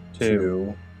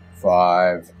 2.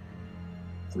 5,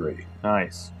 3.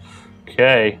 Nice.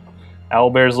 Okay.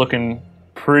 Owlbear's looking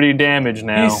pretty damaged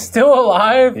now. He's still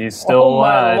alive? He's still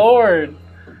alive. Oh my lord.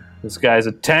 This guy's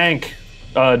a tank.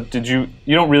 You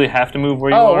don't really have to move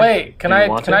where you are. Oh wait, can Do you I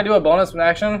want can to? I do a bonus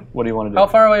action? What do you want to do? How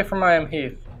far away from I am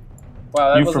Heath?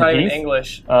 Wow, that You was from not even Heath?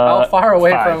 English. How far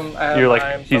away 5. from I am, You're like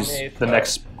I am he's from Heath? the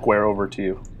next square over to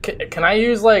you. Can I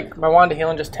use like my wand to heal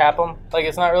and just tap him? Like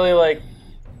it's not really like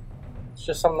it's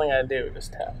just something I do,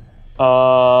 just tap.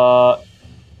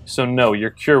 So no,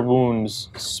 your Cure Wounds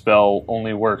spell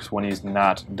only works when he's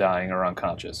not dying or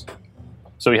unconscious.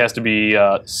 So he has to be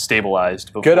stabilized.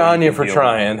 Before Good on you can for heal him.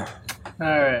 trying. All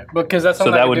right, because that's So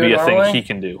something I that can would do be a normally? thing he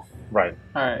can do. Right.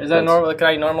 All right, is that normal? Can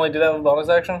I normally do that with bonus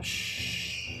action?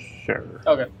 Sure.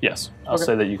 Okay. Yes, I'll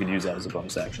say that you could use that as a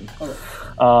bonus action.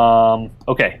 Okay.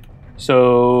 Okay.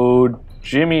 So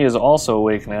Jimmy is also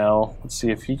awake now. Let's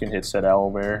see if he can hit said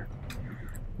owlbear.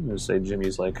 I'm gonna say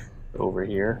Jimmy's like over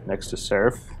here next to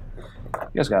Seraph.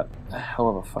 You guys got a hell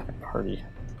of a fucking party.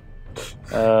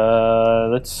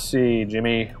 Let's see,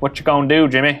 Jimmy. What you gonna do,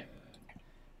 Jimmy?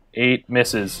 8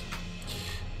 misses.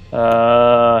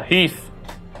 Heath.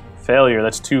 Failure.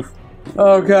 That's 2.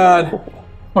 Oh god.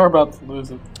 We're about to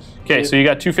lose it. Okay, so you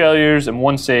got 2 failures and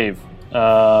 1 save.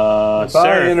 Bye,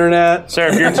 Seraph. internet.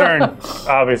 Seraph, your turn.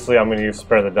 Obviously, I'm going to use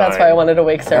Spare the Dying. That's why I wanted to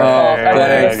wake Sarah Oh, up. I wanted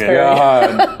to thank spare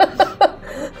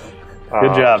God.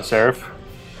 Good job, Seraph.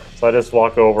 So I just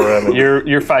walk over him. And,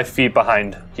 You're 5 feet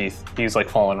behind Heath. He's like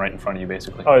falling right in front of you,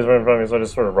 basically. oh, he's right in front of me, so I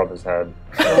just sort of rub his head.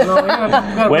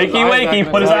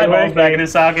 Wakey, put his eyeballs back in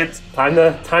his sockets. Time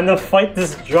to fight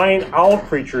this giant owl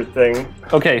creature thing.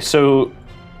 Okay, so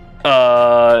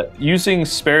using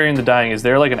Sparing the Dying, is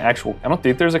there like an actual... I don't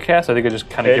think there's a cast. I think I just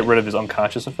kind of get rid of his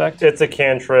unconscious effect. It's a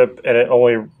cantrip, and it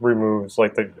only removes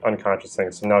like the unconscious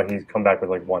thing. So now he's come back with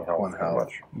like 1 health. 1 health.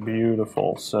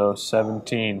 Beautiful. So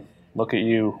 17. Look at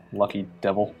you, lucky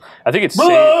devil. I think it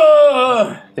saved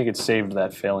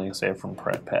that failing save from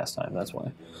past time. That's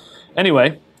why.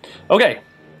 Anyway, okay.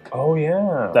 Oh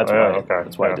yeah. That's why. Okay.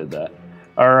 That's why I did that.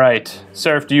 All right,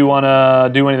 Seraph. Do you want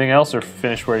to do anything else, or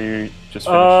finish where you just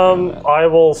finished? doing that? I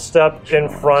will step in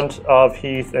front of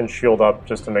Heath and shield up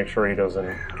just to make sure he doesn't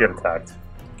get attacked.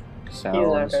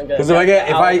 Sounds. Because if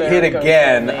I hit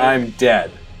again, I'm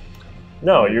dead.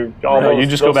 No, you. No, you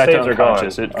just go back to saves are gone.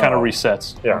 unconscious. It kind of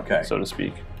resets, Yeah. Okay. so to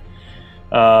speak.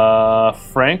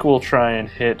 Frank will try and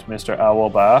hit Mr.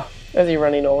 Awaba. Is he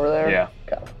running over there? Yeah.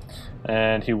 Okay.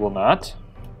 And he will not.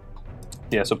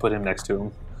 Yeah, so put him next to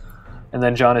him. And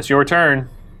then, John, it's your turn.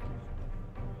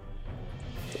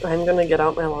 I'm gonna get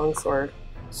out my longsword.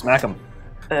 Smack him.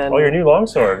 And Oh, your new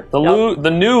longsword. The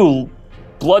new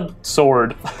blood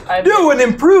sword. Do an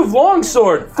improved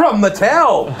longsword from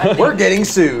Mattel. We're getting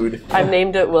sued. I've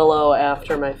named it Willow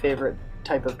after my favorite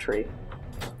type of tree.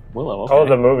 Willow. Okay. Oh,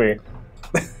 the movie.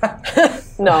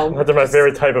 No. That's my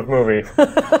favorite type of movie.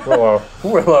 Willow.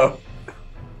 Willow.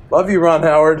 Love you, Ron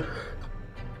Howard.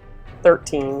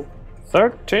 13.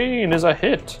 13 is a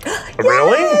hit.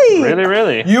 Really? Really,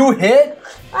 really. You hit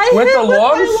I with hit the my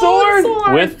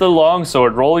longsword? With the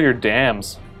longsword, roll your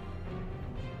dams.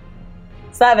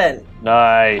 7.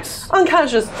 Nice.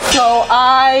 Unconscious. So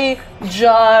I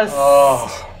just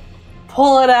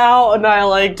pull it out and I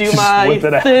like do my whip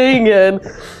it out. thing and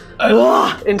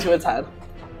into its head.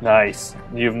 Nice.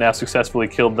 You've now successfully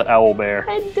killed the owl bear.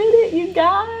 I did it, you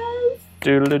guys.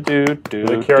 Do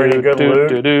carry any good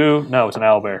loot? No, it's an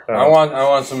owl bear. I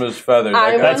want some of his feathers.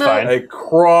 That's fine. I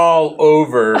crawl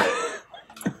over,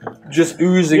 just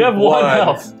oozing You have blood, 1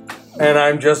 health. and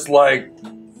I'm just like,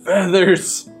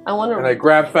 feathers. I want And I to.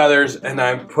 grab feathers and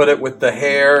I put it with the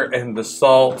hair and the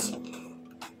salt,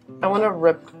 I want to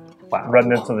rip.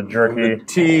 Running into the jerky. the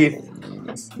teeth.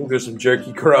 I think there's some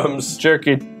jerky crumbs.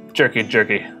 Jerky.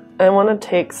 I want to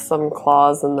take some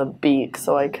claws in the beak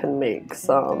so I can make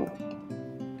some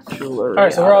jewelry. All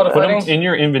right, so we're all out of Put it. them Fighting? in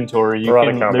your inventory. We're out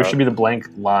of There combat. should be the blank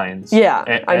lines. Yeah,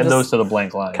 Add I'm just- those to the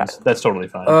blank lines. Okay. That's totally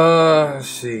fine. Let's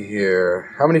see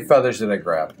here. How many feathers did I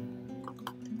grab?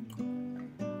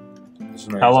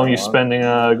 How long are you spending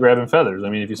grabbing feathers? I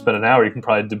mean, if you spend an hour, you can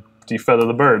probably defeather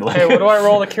the bird. Like, Hey, what do I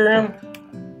roll to cure him?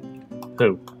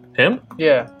 Who? Him?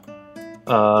 Yeah.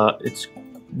 It's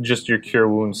just your cure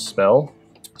wounds spell.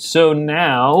 So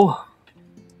now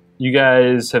you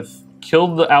guys have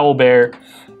killed the owl bear,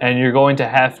 and you're going to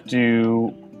have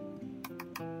to.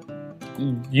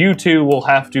 You two will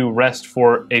have to rest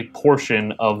for a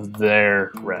portion of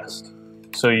their rest.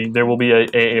 So there will be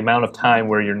a amount of time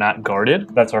where you're not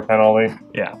guarded. That's our penalty.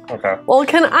 Yeah. Okay. Well,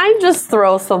 can I just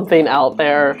throw something out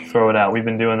there? Throw it out. We've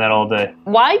been doing that all day.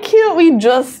 Why can't we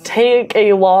just take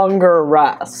a longer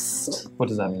rest? What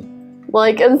does that mean?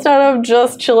 Like, instead of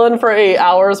just chilling for 8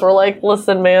 hours, we're like,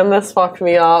 listen, man, this fucked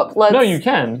me up. Let's... No, you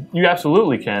can. You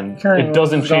absolutely can. Sure, It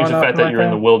doesn't change the going fact up that you're in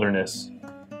the like wilderness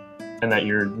and that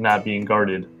you're not being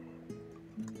guarded.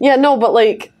 Yeah, no, but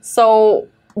like, so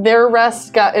their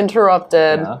rest got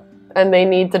interrupted, Yeah. and they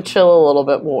need to chill a little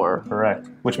bit more. Correct.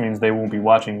 Which means they won't be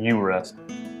watching you rest.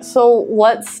 So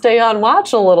let's stay on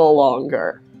watch a little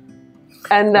longer.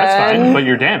 And That's then... fine, but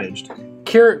you're damaged.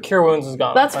 Cure wounds is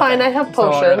gone. That's fine, I have It's no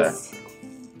longer there. potions.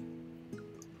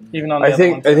 Even on the I other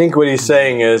think ones. I think what he's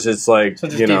saying is it's like, So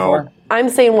just you know, D4. I'm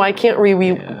saying, why can't we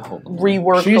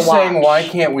rework she's the watch? saying why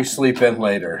can't we sleep in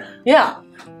later? Yeah.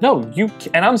 No,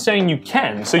 and I'm saying you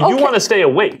can. So you Okay. want to stay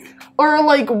awake. Or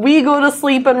like we go to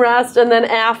sleep and rest, and then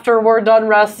after we're done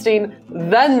resting,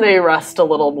 then they rest a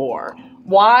little more. I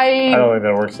Why don't think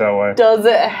that works that way. does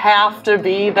it have to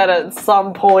be that at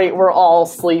some point we're all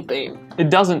sleeping? It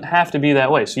doesn't have to be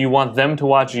that way. So you want them to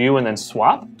watch you and then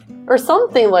swap? Or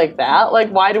something like that. Like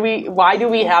why do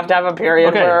we have to have a period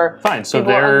Okay, where fine. So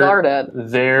people are unguarded?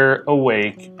 they're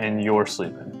awake and you're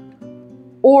sleeping.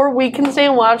 Or we can stay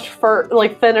and watch for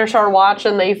like finish our watch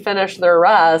and they finish their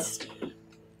rest.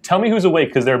 Tell me who's awake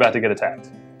because they're about to get attacked.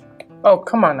 Oh,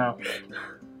 come on now.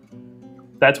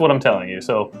 That's what I'm telling you.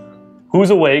 So who's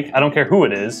awake? I don't care who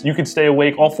it is. You could stay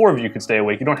awake. All 4 of you could stay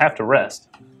awake. You don't have to rest.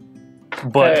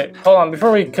 But Hey, hold on.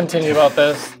 Before we continue about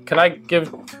this, can I give...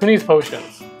 Who needs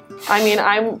potions? I mean,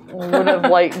 I would have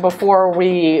like before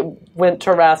we went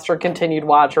to rest or continued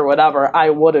watch or whatever,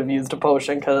 I would have used a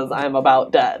potion because I'm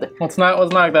about dead. Let's knock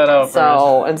that out first.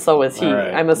 So and so is he. All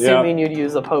right. I'm assuming you'd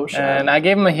use a potion. And I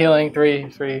gave him a healing, three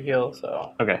heals,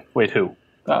 so... okay, wait, who?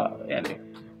 Andy.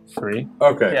 3?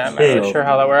 Okay. Yeah, I'm not really sure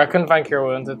how that works. I couldn't find cure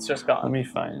wounds. It's just Let gone. me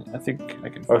find. I think I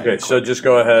can find Okay, it so quick. just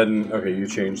go ahead and you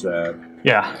change that.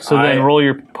 Yeah, so then I- roll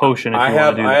your potion if I you want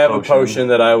have to do the I have potion. a potion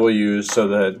that I will use so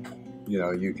that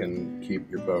you can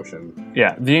keep your potion.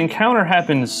 Yeah, the encounter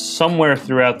happens somewhere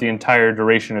throughout the entire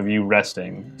duration of you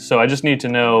resting. So I just need to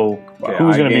know Okay,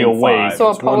 who's I going to be gained awake. 5. So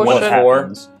a It's 1 potion- plus 4.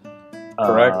 happens.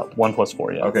 Correct? 1 plus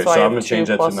 4, yeah. Okay, so so I I'm have gonna change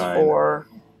 2 that to plus 9. 4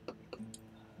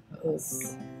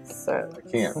 is 6.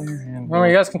 I can't. Remember,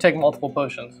 you guys can take multiple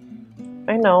potions.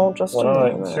 I know, just a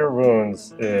minute. Cure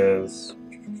wounds is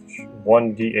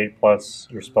 1d8 plus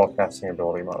your spellcasting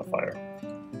ability modifier.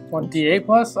 1d8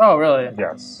 plus? Oh, really?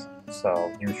 Yes.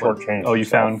 So you shortchange. Oh, you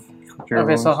yourself. found Cure Okay,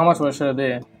 Wounds? so how much should it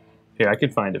be? Here, I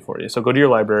could find it for you. So go to your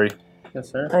library Yes,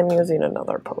 sir. I'm using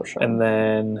another potion. and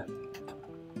then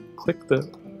click the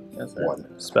Yes, sir.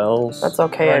 spells. That's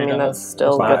okay. I Already mean, done that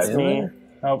still 5. gets me.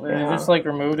 Oh, it Yeah. just like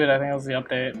removed it. I think it was the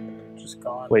update. Just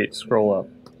gone. Wait, scroll up.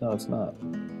 No, it's not.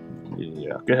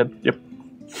 Yeah, go ahead. Yep.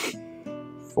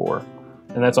 4.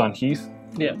 And that's on Heath?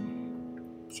 Yeah.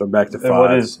 So back to 5.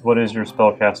 And what is your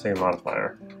spellcasting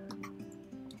modifier?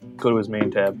 Go to his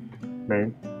main tab.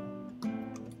 Main.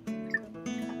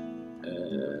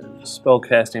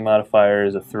 Spellcasting modifier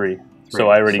is a 3. So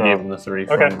I already So- gave him the 3.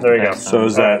 Okay, from there you go. last So time.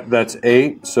 is that's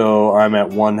 8? So I'm at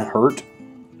 1 hurt.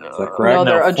 Is that correct? No,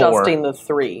 they're No, 4. adjusting the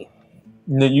 3.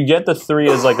 No, you get the 3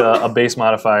 as like a base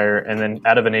modifier, and then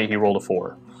out of an 8, he rolled a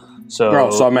 4. So, Oh,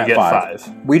 so I'm you at get 5.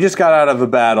 We just got out of a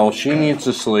battle. She needs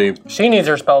to sleep. She needs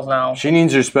her spells now. She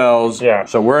needs her spells. Yeah.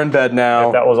 So we're in bed If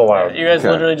now. that was allowed. You guys Okay.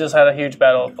 literally just had a huge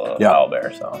battle with the Yeah.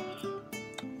 owlbear, so.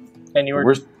 And you were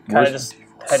We're kind of just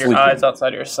had your sleeping. eyes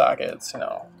outside your sockets,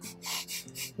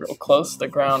 real close to the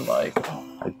ground, like.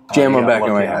 Jam You them got back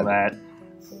in my lucky on head. that.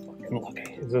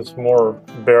 Lucky. Is this more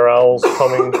bear owls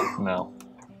coming No.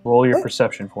 Roll your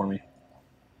perception for me.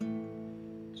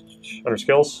 under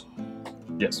skills?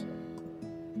 Yes.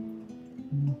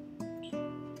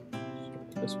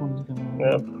 This one's gonna.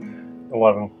 Yep.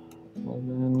 11.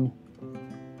 11.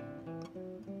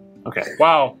 Okay.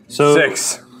 Wow. So,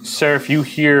 6. Seraph, you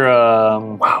hear.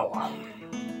 Wow.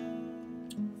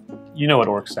 You know what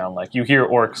orcs sound like. You hear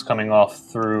orcs coming off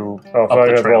through Oh, up so I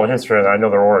the gotta roll trail. a history and I know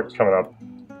there are orcs coming up.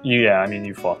 Yeah, I mean,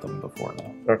 you fought them before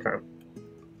now. Okay.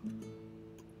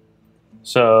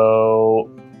 So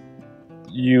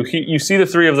you see the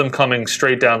 3 of them coming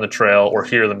straight down the trail, or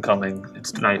hear them coming.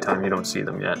 It's nighttime; you don't see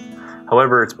them yet.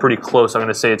 However, it's pretty close. I'm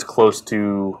going to say it's close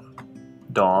to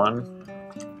dawn,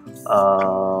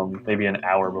 maybe an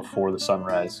hour before the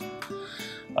sunrise.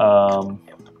 Wouldn't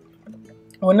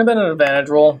it have been an advantage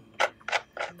roll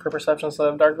for perception instead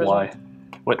of dark vision? Why?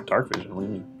 What dark vision? What do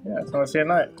you mean? Yeah, it's only see at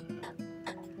night.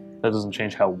 That doesn't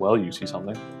change how well you see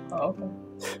something. Oh, okay.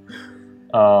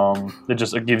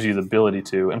 It gives you the ability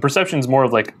to. And perception is more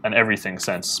of like an everything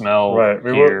sense. Smell, Right.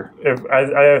 hear.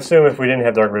 I assume if we didn't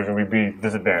have dark vision, we'd be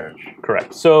disadvantaged.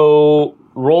 Correct. So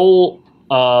roll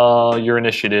your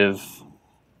initiative,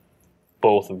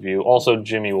 both of you. Also,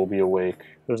 Jimmy will be awake.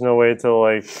 There's no way to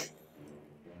like.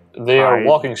 They are Hide.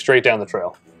 walking straight down the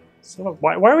trail. So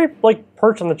why are we like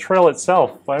perched on the trail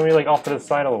itself? Why are we like off to the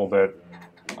side a little bit?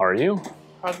 Are you?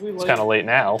 How do we It's kind of late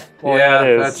now. Well, yeah, it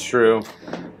is. that's true.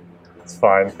 It's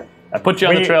fine. I put you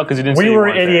on the trail because you didn't. We say you were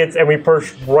weren't there. idiots and we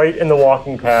perched right in the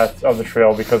walking path of the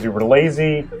trail because we were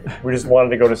lazy. We just wanted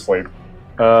to go to sleep.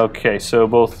 Okay, so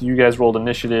both you guys rolled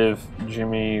initiative.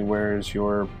 Jimmy, where's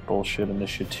your bullshit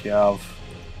initiative?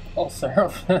 Oh,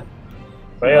 Seraph. I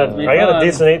got a fun.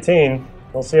 decent 18.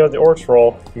 We'll see how the orcs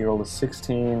roll. You rolled a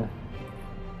 16.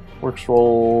 Works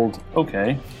rolled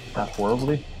okay, not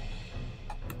horribly.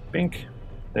 Bink.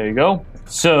 There you go.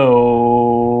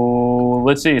 So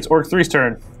let's see. It's Orc 3's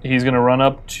turn. He's gonna run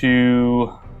up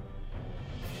to.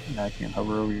 I can't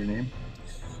hover over your name.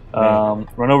 Run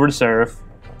over to Seraph,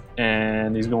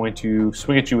 and he's going to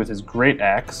swing at you with his great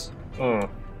axe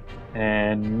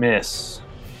and miss.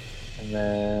 And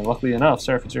then, luckily enough,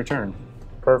 Seraph, it's your turn.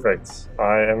 Perfect.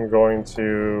 I am going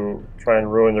to try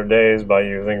and ruin their days by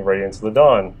using Radiance of the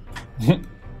Dawn.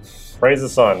 Praise the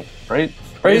sun. Right?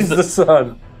 Praise the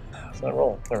sun. It's not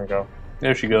roll. There we go.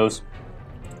 There she goes.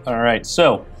 All right,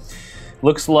 so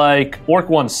looks like Orc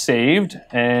 1 saved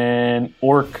and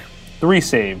Orc 3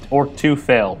 saved. Orc 2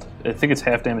 failed. I think it's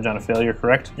half damage on a failure,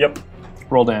 correct? Yep.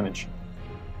 Roll damage.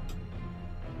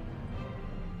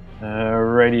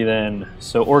 Alrighty then.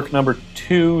 So Orc number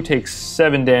 2 takes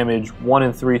 7 damage. 1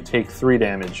 and 3 take 3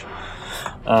 damage.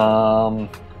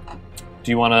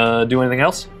 Do you want to do anything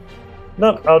else?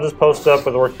 No, I'll just post up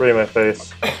with Orc 3 in my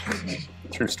face.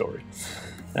 True story.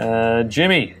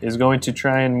 Jimmy is going to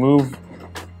try and move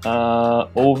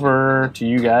over to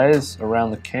you guys around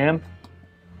the camp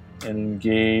and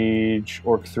engage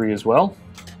Orc 3 as well.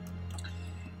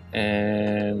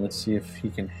 And let's see if he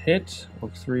can hit.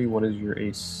 Orc 3, what is your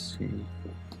AC?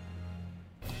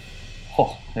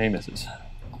 Oh, he misses.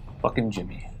 Fucking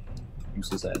Jimmy.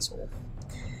 Useless asshole.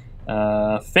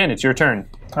 Finn, it's your turn.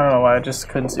 I don't know why, I just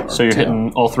couldn't see. So you're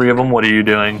hitting all 3 of them. What are you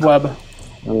doing? Web.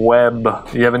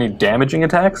 Web. Do you have any damaging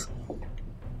attacks?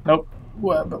 Nope.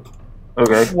 Web.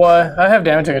 Okay. What? I have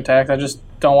damaging attacks. I just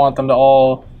don't want them to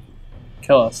all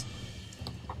kill us.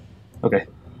 Okay.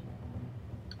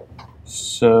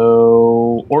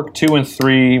 So Orc 2 and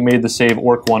 3 made the save.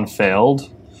 Orc 1 failed.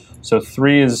 So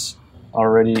 3 is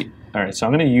already... Alright, so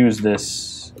I'm going to use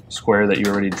this square that you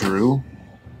already drew.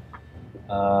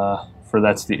 For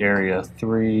that's the area.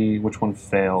 3, which one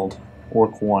failed?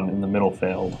 Orc 1 in the middle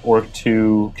failed. Orc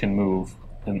 2 can move,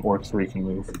 and Orc 3 can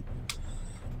move.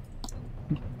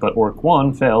 But Orc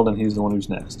 1 failed, and he's the one who's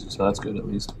next. So that's good, at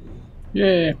least.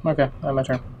 Yay. Okay, my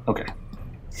turn. Okay.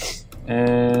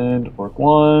 And Orc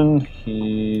 1,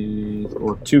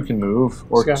 Orc 2 can move.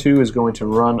 Orc 2 is going to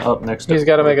run up next to... He's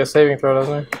got to make a saving throw,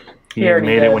 doesn't he? He already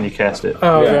made did. it when you cast it.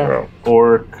 Oh, okay. Yeah.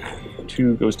 Orc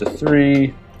 2 goes to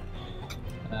 3.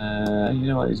 You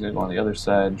know what? He's going to go on the other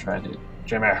side and try and hit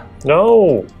Jimmy.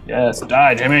 No! Yes,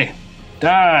 die, Jimmy.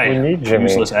 Die. We need Jimmy.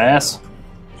 Useless ass.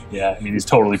 Yeah, I mean, he's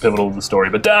totally pivotal to the story,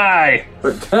 but die!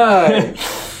 But die.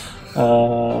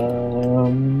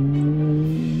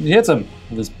 He hits him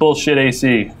with his bullshit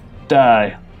AC.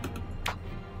 Die.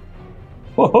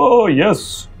 Whoa,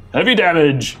 yes. Heavy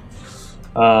damage.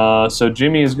 So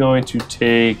Jimmy is going to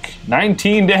take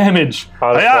 19 damage.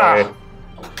 Honestly.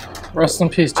 Rest in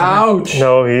peace, Jimmy. Ouch.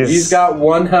 No, He's got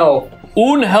 1 health.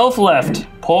 Un health left.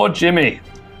 Poor Jimmy.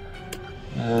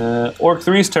 Orc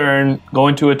 3's turn.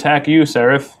 Going to attack you,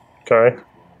 Seraph. Okay.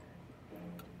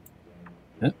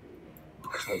 Yep.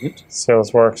 Target. See how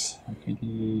this works.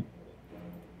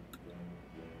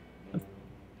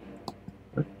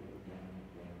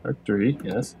 Orc 3,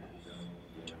 yes.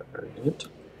 Target.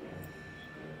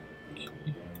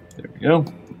 Okay. There we go.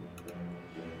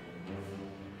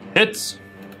 Hits.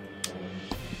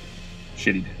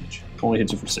 Shitty damage. Only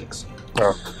hits you for 6.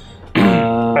 Oh.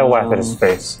 I laugh at his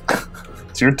face.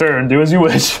 It's your turn. Do as you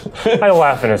wish. I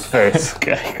laugh in his face.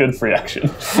 Okay, good reaction.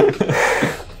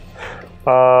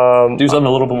 Um, Do something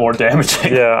a little bit more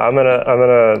damaging. yeah, I'm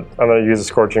gonna use a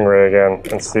scorching ray again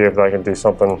and see if I can do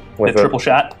something with Hit triple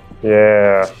shot.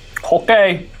 Yeah.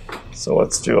 Okay. So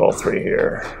let's do all 3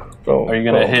 here. Boom. Are you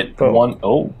gonna boom, hit boom. one?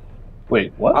 Oh,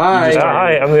 wait, what? I- You just-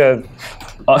 Hi, I'm gonna.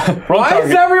 wrong Why does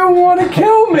target. everyone want to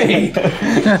kill me?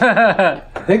 I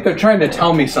think they're trying to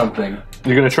tell me something.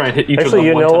 You're gonna try and hit each Actually, of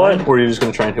you them know one time, what? or you're just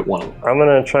gonna try and hit one of them. I'm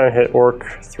gonna try and hit Orc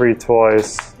 3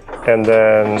 twice, and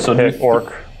then So hit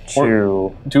Orc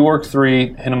 2. Do orc 3,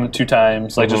 hit him 2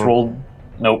 times. Like, just roll.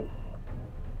 Nope.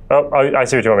 Oh, I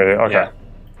see what you want me to do. Okay. Yeah.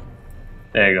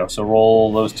 There you go. So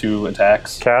roll those 2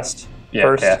 attacks. Cast Yeah,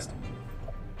 first. cast.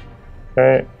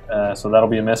 Okay. So that'll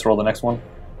be a miss. Roll the next one.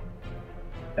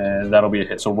 And that'll be a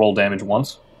hit. So roll damage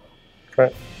once.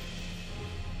 Okay.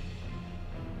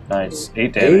 Nice.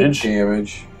 8 damage. 8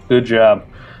 damage. Good job.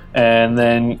 And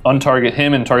then untarget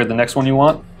him and target the next one you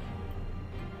want.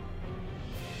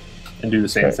 And do the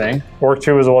same thing. Orc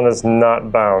 2 is the one that's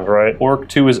not bound, right? Orc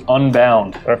 2 is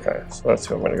unbound. Okay, so that's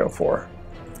what I'm going to go for.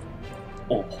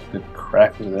 Oh, good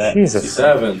crack. Look at that. Jesus.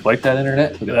 7. Like that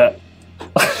internet? Look at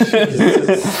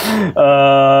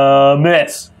that.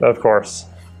 Miss. Of course.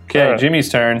 Okay, Alright. Jimmy's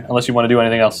turn. Unless you want to do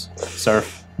anything else.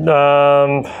 Surf.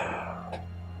 Does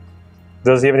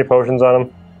he have any potions on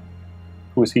him?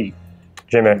 Who is he?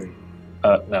 Jimmy.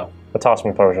 No. A toss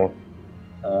me potion.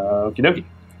 Okie dokie.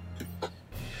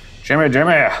 Jimmy.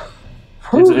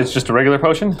 It's just a regular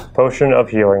potion? Potion of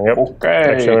healing. Yep. Okay.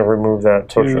 Actually, I'm going to remove that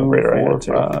potion 2, upgrader I 4, had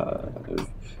too. 5.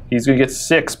 He's going to get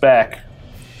 6 back.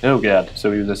 Oh, God.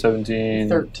 So he was at 17.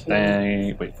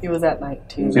 13. Wait. He was at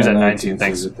 19. He was at 19.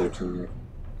 Thanks. 13.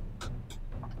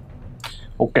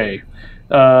 Okay.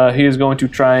 He is going to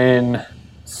try and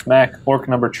smack orc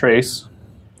number Trace.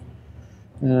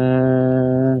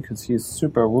 Because he's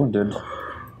super wounded.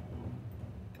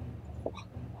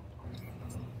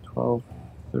 12,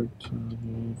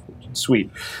 13, 14. Sweet.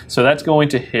 So that's going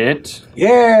to hit.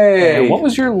 Yay! And what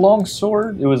was your long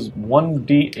sword? It was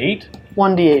 1d8?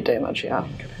 1d8 damage, yeah.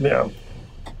 Yeah.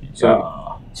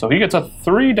 So he gets a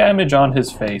 3 damage on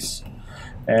his face.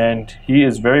 And he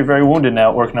is very, very wounded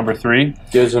now, orc number 3.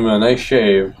 Gives him a nice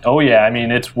shave. Oh yeah, I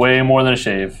mean, it's way more than a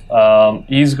shave.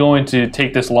 He's going to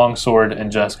take this long sword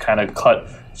and just kind of cut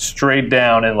straight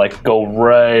down and like go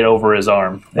right over his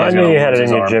arm. I He's knew gonna you had lose it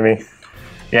his in you, arm. Jimmy.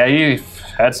 Yeah, he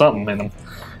had something in him.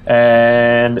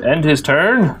 And end his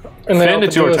turn. And they Finn, all have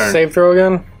it's to do your a turn. save throw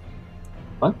again?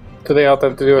 What? Do they all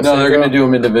have to do a No, save they're throw? going to do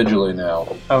them individually now.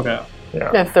 Okay.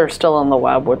 If they're still on the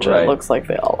web, which Right. it looks like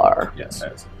they all are. Yes.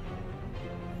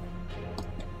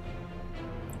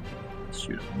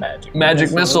 Shoot a magic.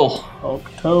 Magic missile.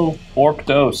 Orc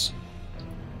dose.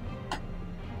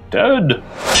 Dead.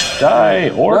 Die.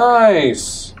 Orc.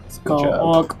 Nice. Let's go.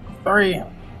 job. Orc 3.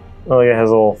 Oh, yeah, it has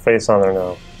a little face on there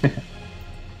now.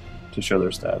 To show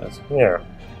their status. Yeah.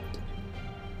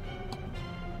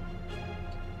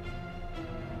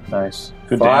 Nice.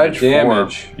 Good 5 damage.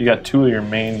 damage. 4. You got 2 of your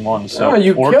main ones. So Oh,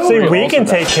 you orcs killed See, me. will we also can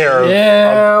die. take care of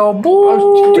Yeah,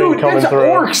 boy. Dude, coming that's through.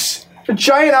 orcs. A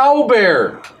giant owl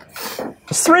bear.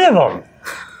 There's 3 of them.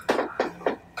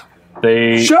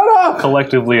 They Shut up.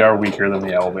 collectively are weaker than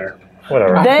the owlbear.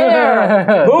 Whatever.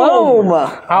 There! Boom!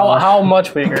 How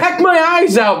much bigger? Peck my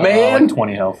eyes out, man. Like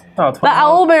 20 health. Oh, The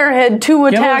owlbear had 2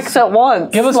 attacks at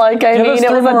once. give us- like, I give mean, us it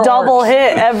 3 was more a double orcs.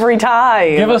 hit every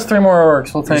time. Give us 3 more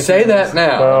orcs. We'll take Say it. that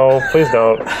now. No, please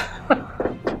don't.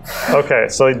 Okay,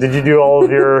 so did you do all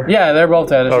of your... Yeah, they're both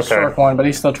dead. It's just Okay. Orc 1, but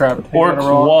he's still trapped. He's Orc gotta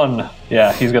roll. 1.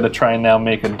 Yeah, he's got to try and now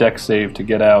make a dex save to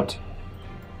get out.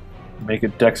 Make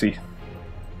it dexy.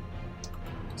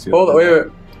 Hold on, wait.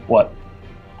 What?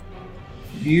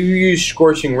 You used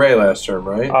Scorching Ray last term,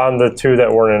 right? On the 2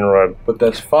 that weren't in red. But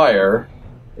that's fire.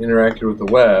 Interacted with the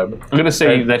web. I'm going to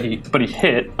say that he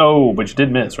hit. Oh, but you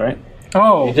did miss, right?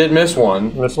 Oh, You did miss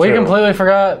one. Missed we 2. completely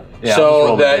forgot. Yeah, just So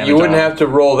roll the that you damage wouldn't on. have to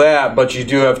roll that, but you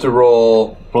do have to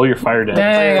roll. Roll your fire damage.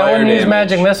 Dang, I Fire wouldn't use damage.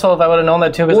 magic missile if I would have known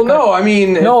that too. Well, no, I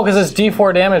mean. No, because it's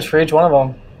D4 damage for each one of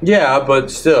them. Yeah, but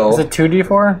still. Is it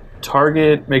 2D4?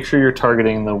 Target. Make sure you're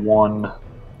targeting the 1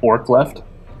 orc left.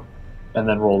 And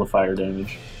then roll the fire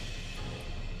damage.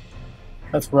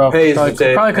 That's rough. Pays Probably, to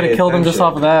take- probably could pay have killed him just attention.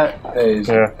 off of that. Hey,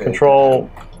 Yeah, control...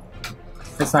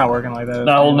 It's not working like that.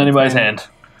 Not holding anybody's hand.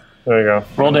 There you go.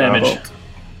 Roll damage.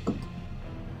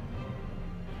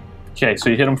 Okay, so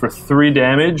you hit him for 3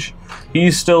 damage.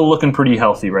 He's still looking pretty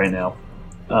healthy right now.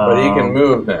 But he can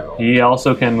move now. He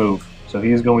also can move. So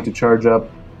he's going to charge up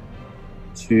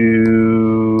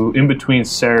to in between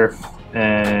Seraph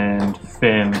and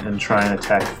Finn and try and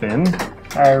attack Finn.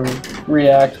 I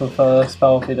react with a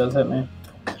spell if he does hit me.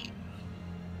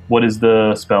 What is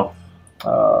the spell?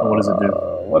 What does it do?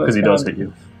 What Because it's he does gonna- hit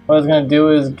you. What it's going to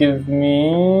do is give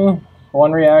me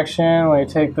 1 reaction. When you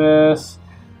take this,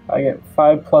 I get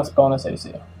 5 plus bonus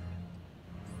AC.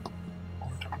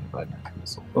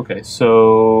 Okay,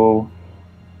 so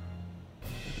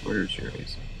where's your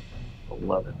AC?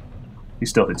 11. He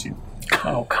still hits you.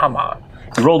 Oh, come on.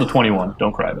 You rolled a 21.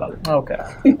 Don't cry about it. Okay.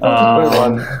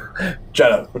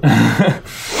 Shut up.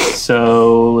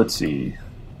 So let's see.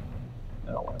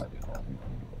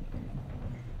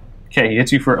 Okay, he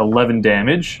hits you for 11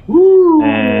 damage. Woo.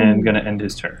 And gonna end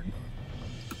his turn.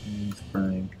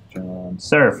 Frank, John,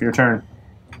 Seraph, your turn.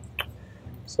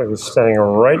 So he's standing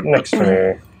right next to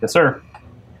me. Yes, sir.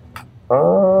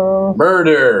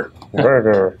 Murder.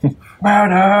 Murder.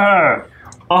 Murder!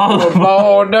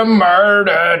 Aboard the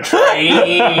murder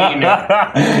train.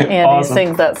 And he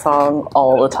sings that song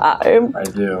all the time. I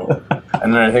do.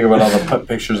 And then I think about all the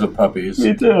pictures of puppies.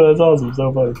 Me too, that's awesome,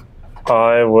 so funny.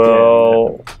 I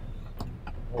will...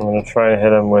 I'm going to try and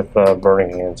hit him with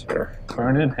Burning Hands here.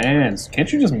 Burning Hands. Can't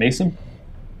you just mace him?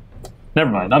 Never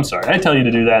mind, I'm sorry. I tell you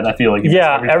to do that, and I feel like you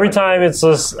Yeah, every time it's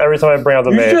just... Every time I bring out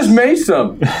the mace... You just mace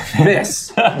him.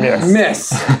 Miss.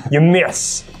 Miss. You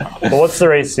miss. Well, what's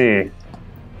their AC?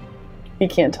 He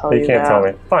can't tell You can't tell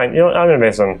me. Fine, you know what? I'm gonna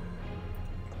mace him.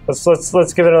 Let's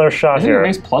give it another shot Isn't here.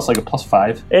 Mace plus like a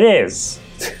 +5? It is.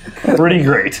 Pretty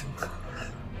great.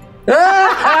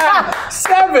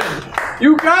 7!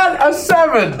 You got a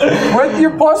 7 with your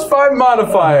 +5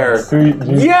 modifier.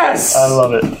 Yes! I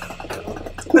love it.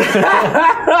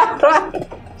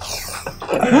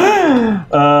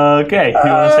 Okay, you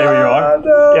want to stay where you are?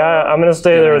 No. Yeah, I'm gonna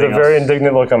stay there with a anything very else?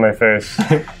 indignant look on my face.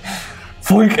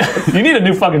 You need a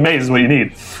new fucking maze is what you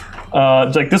need.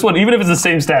 It's like this one, even if it's the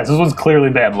same stats, this one's clearly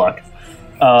bad luck.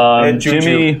 And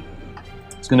Jimmy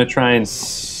is going to try and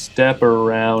step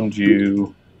around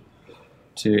you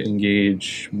to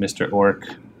engage Mr. Orc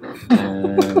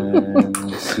and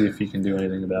see if he can do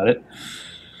anything about it.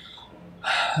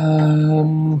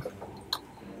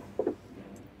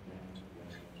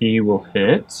 He will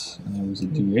hit. That was a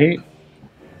D8.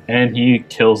 And he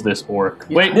kills this orc.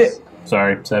 Wait,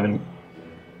 sorry, 7.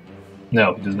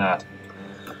 No, he does not.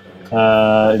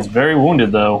 It's very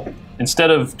wounded, though. Instead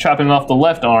of chopping off the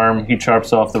left arm, he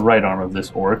chops off the right arm of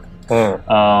this orc. But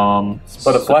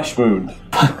a flesh wound.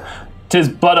 'Tis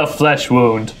but a flesh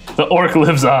wound. The orc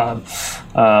lives on.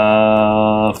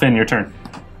 Finn, your turn.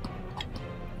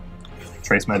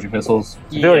 Trace magic missiles.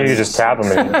 I feel like you just tap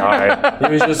him and you die.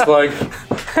 He was just like,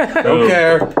 don't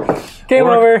care. Game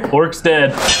over. Orc's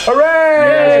dead. Hooray!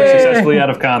 You guys are successfully out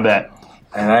of combat.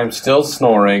 And I'm still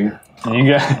snoring.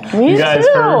 You guys, Me you guys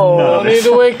too. heard none of I need it.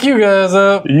 to wake you guys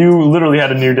up. You literally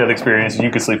had a near-death experience. You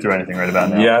could sleep through anything right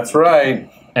about now. Yeah, that's right.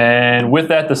 And with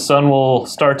that, the sun will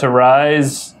start to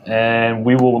rise, and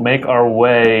we will make our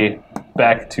way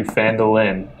back to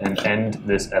Phandalin and end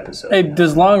this episode. Hey,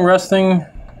 does long resting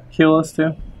heal us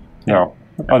too? No.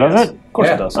 Oh, does it? Of course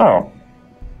Yeah. it does. Oh.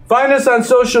 Find us on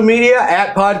social media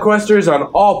at Podquesters on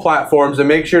all platforms, and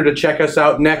make sure to check us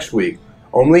out next week.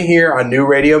 Only here on New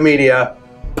Radio Media,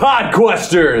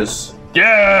 Podquesters.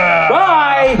 Yeah!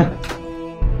 Bye!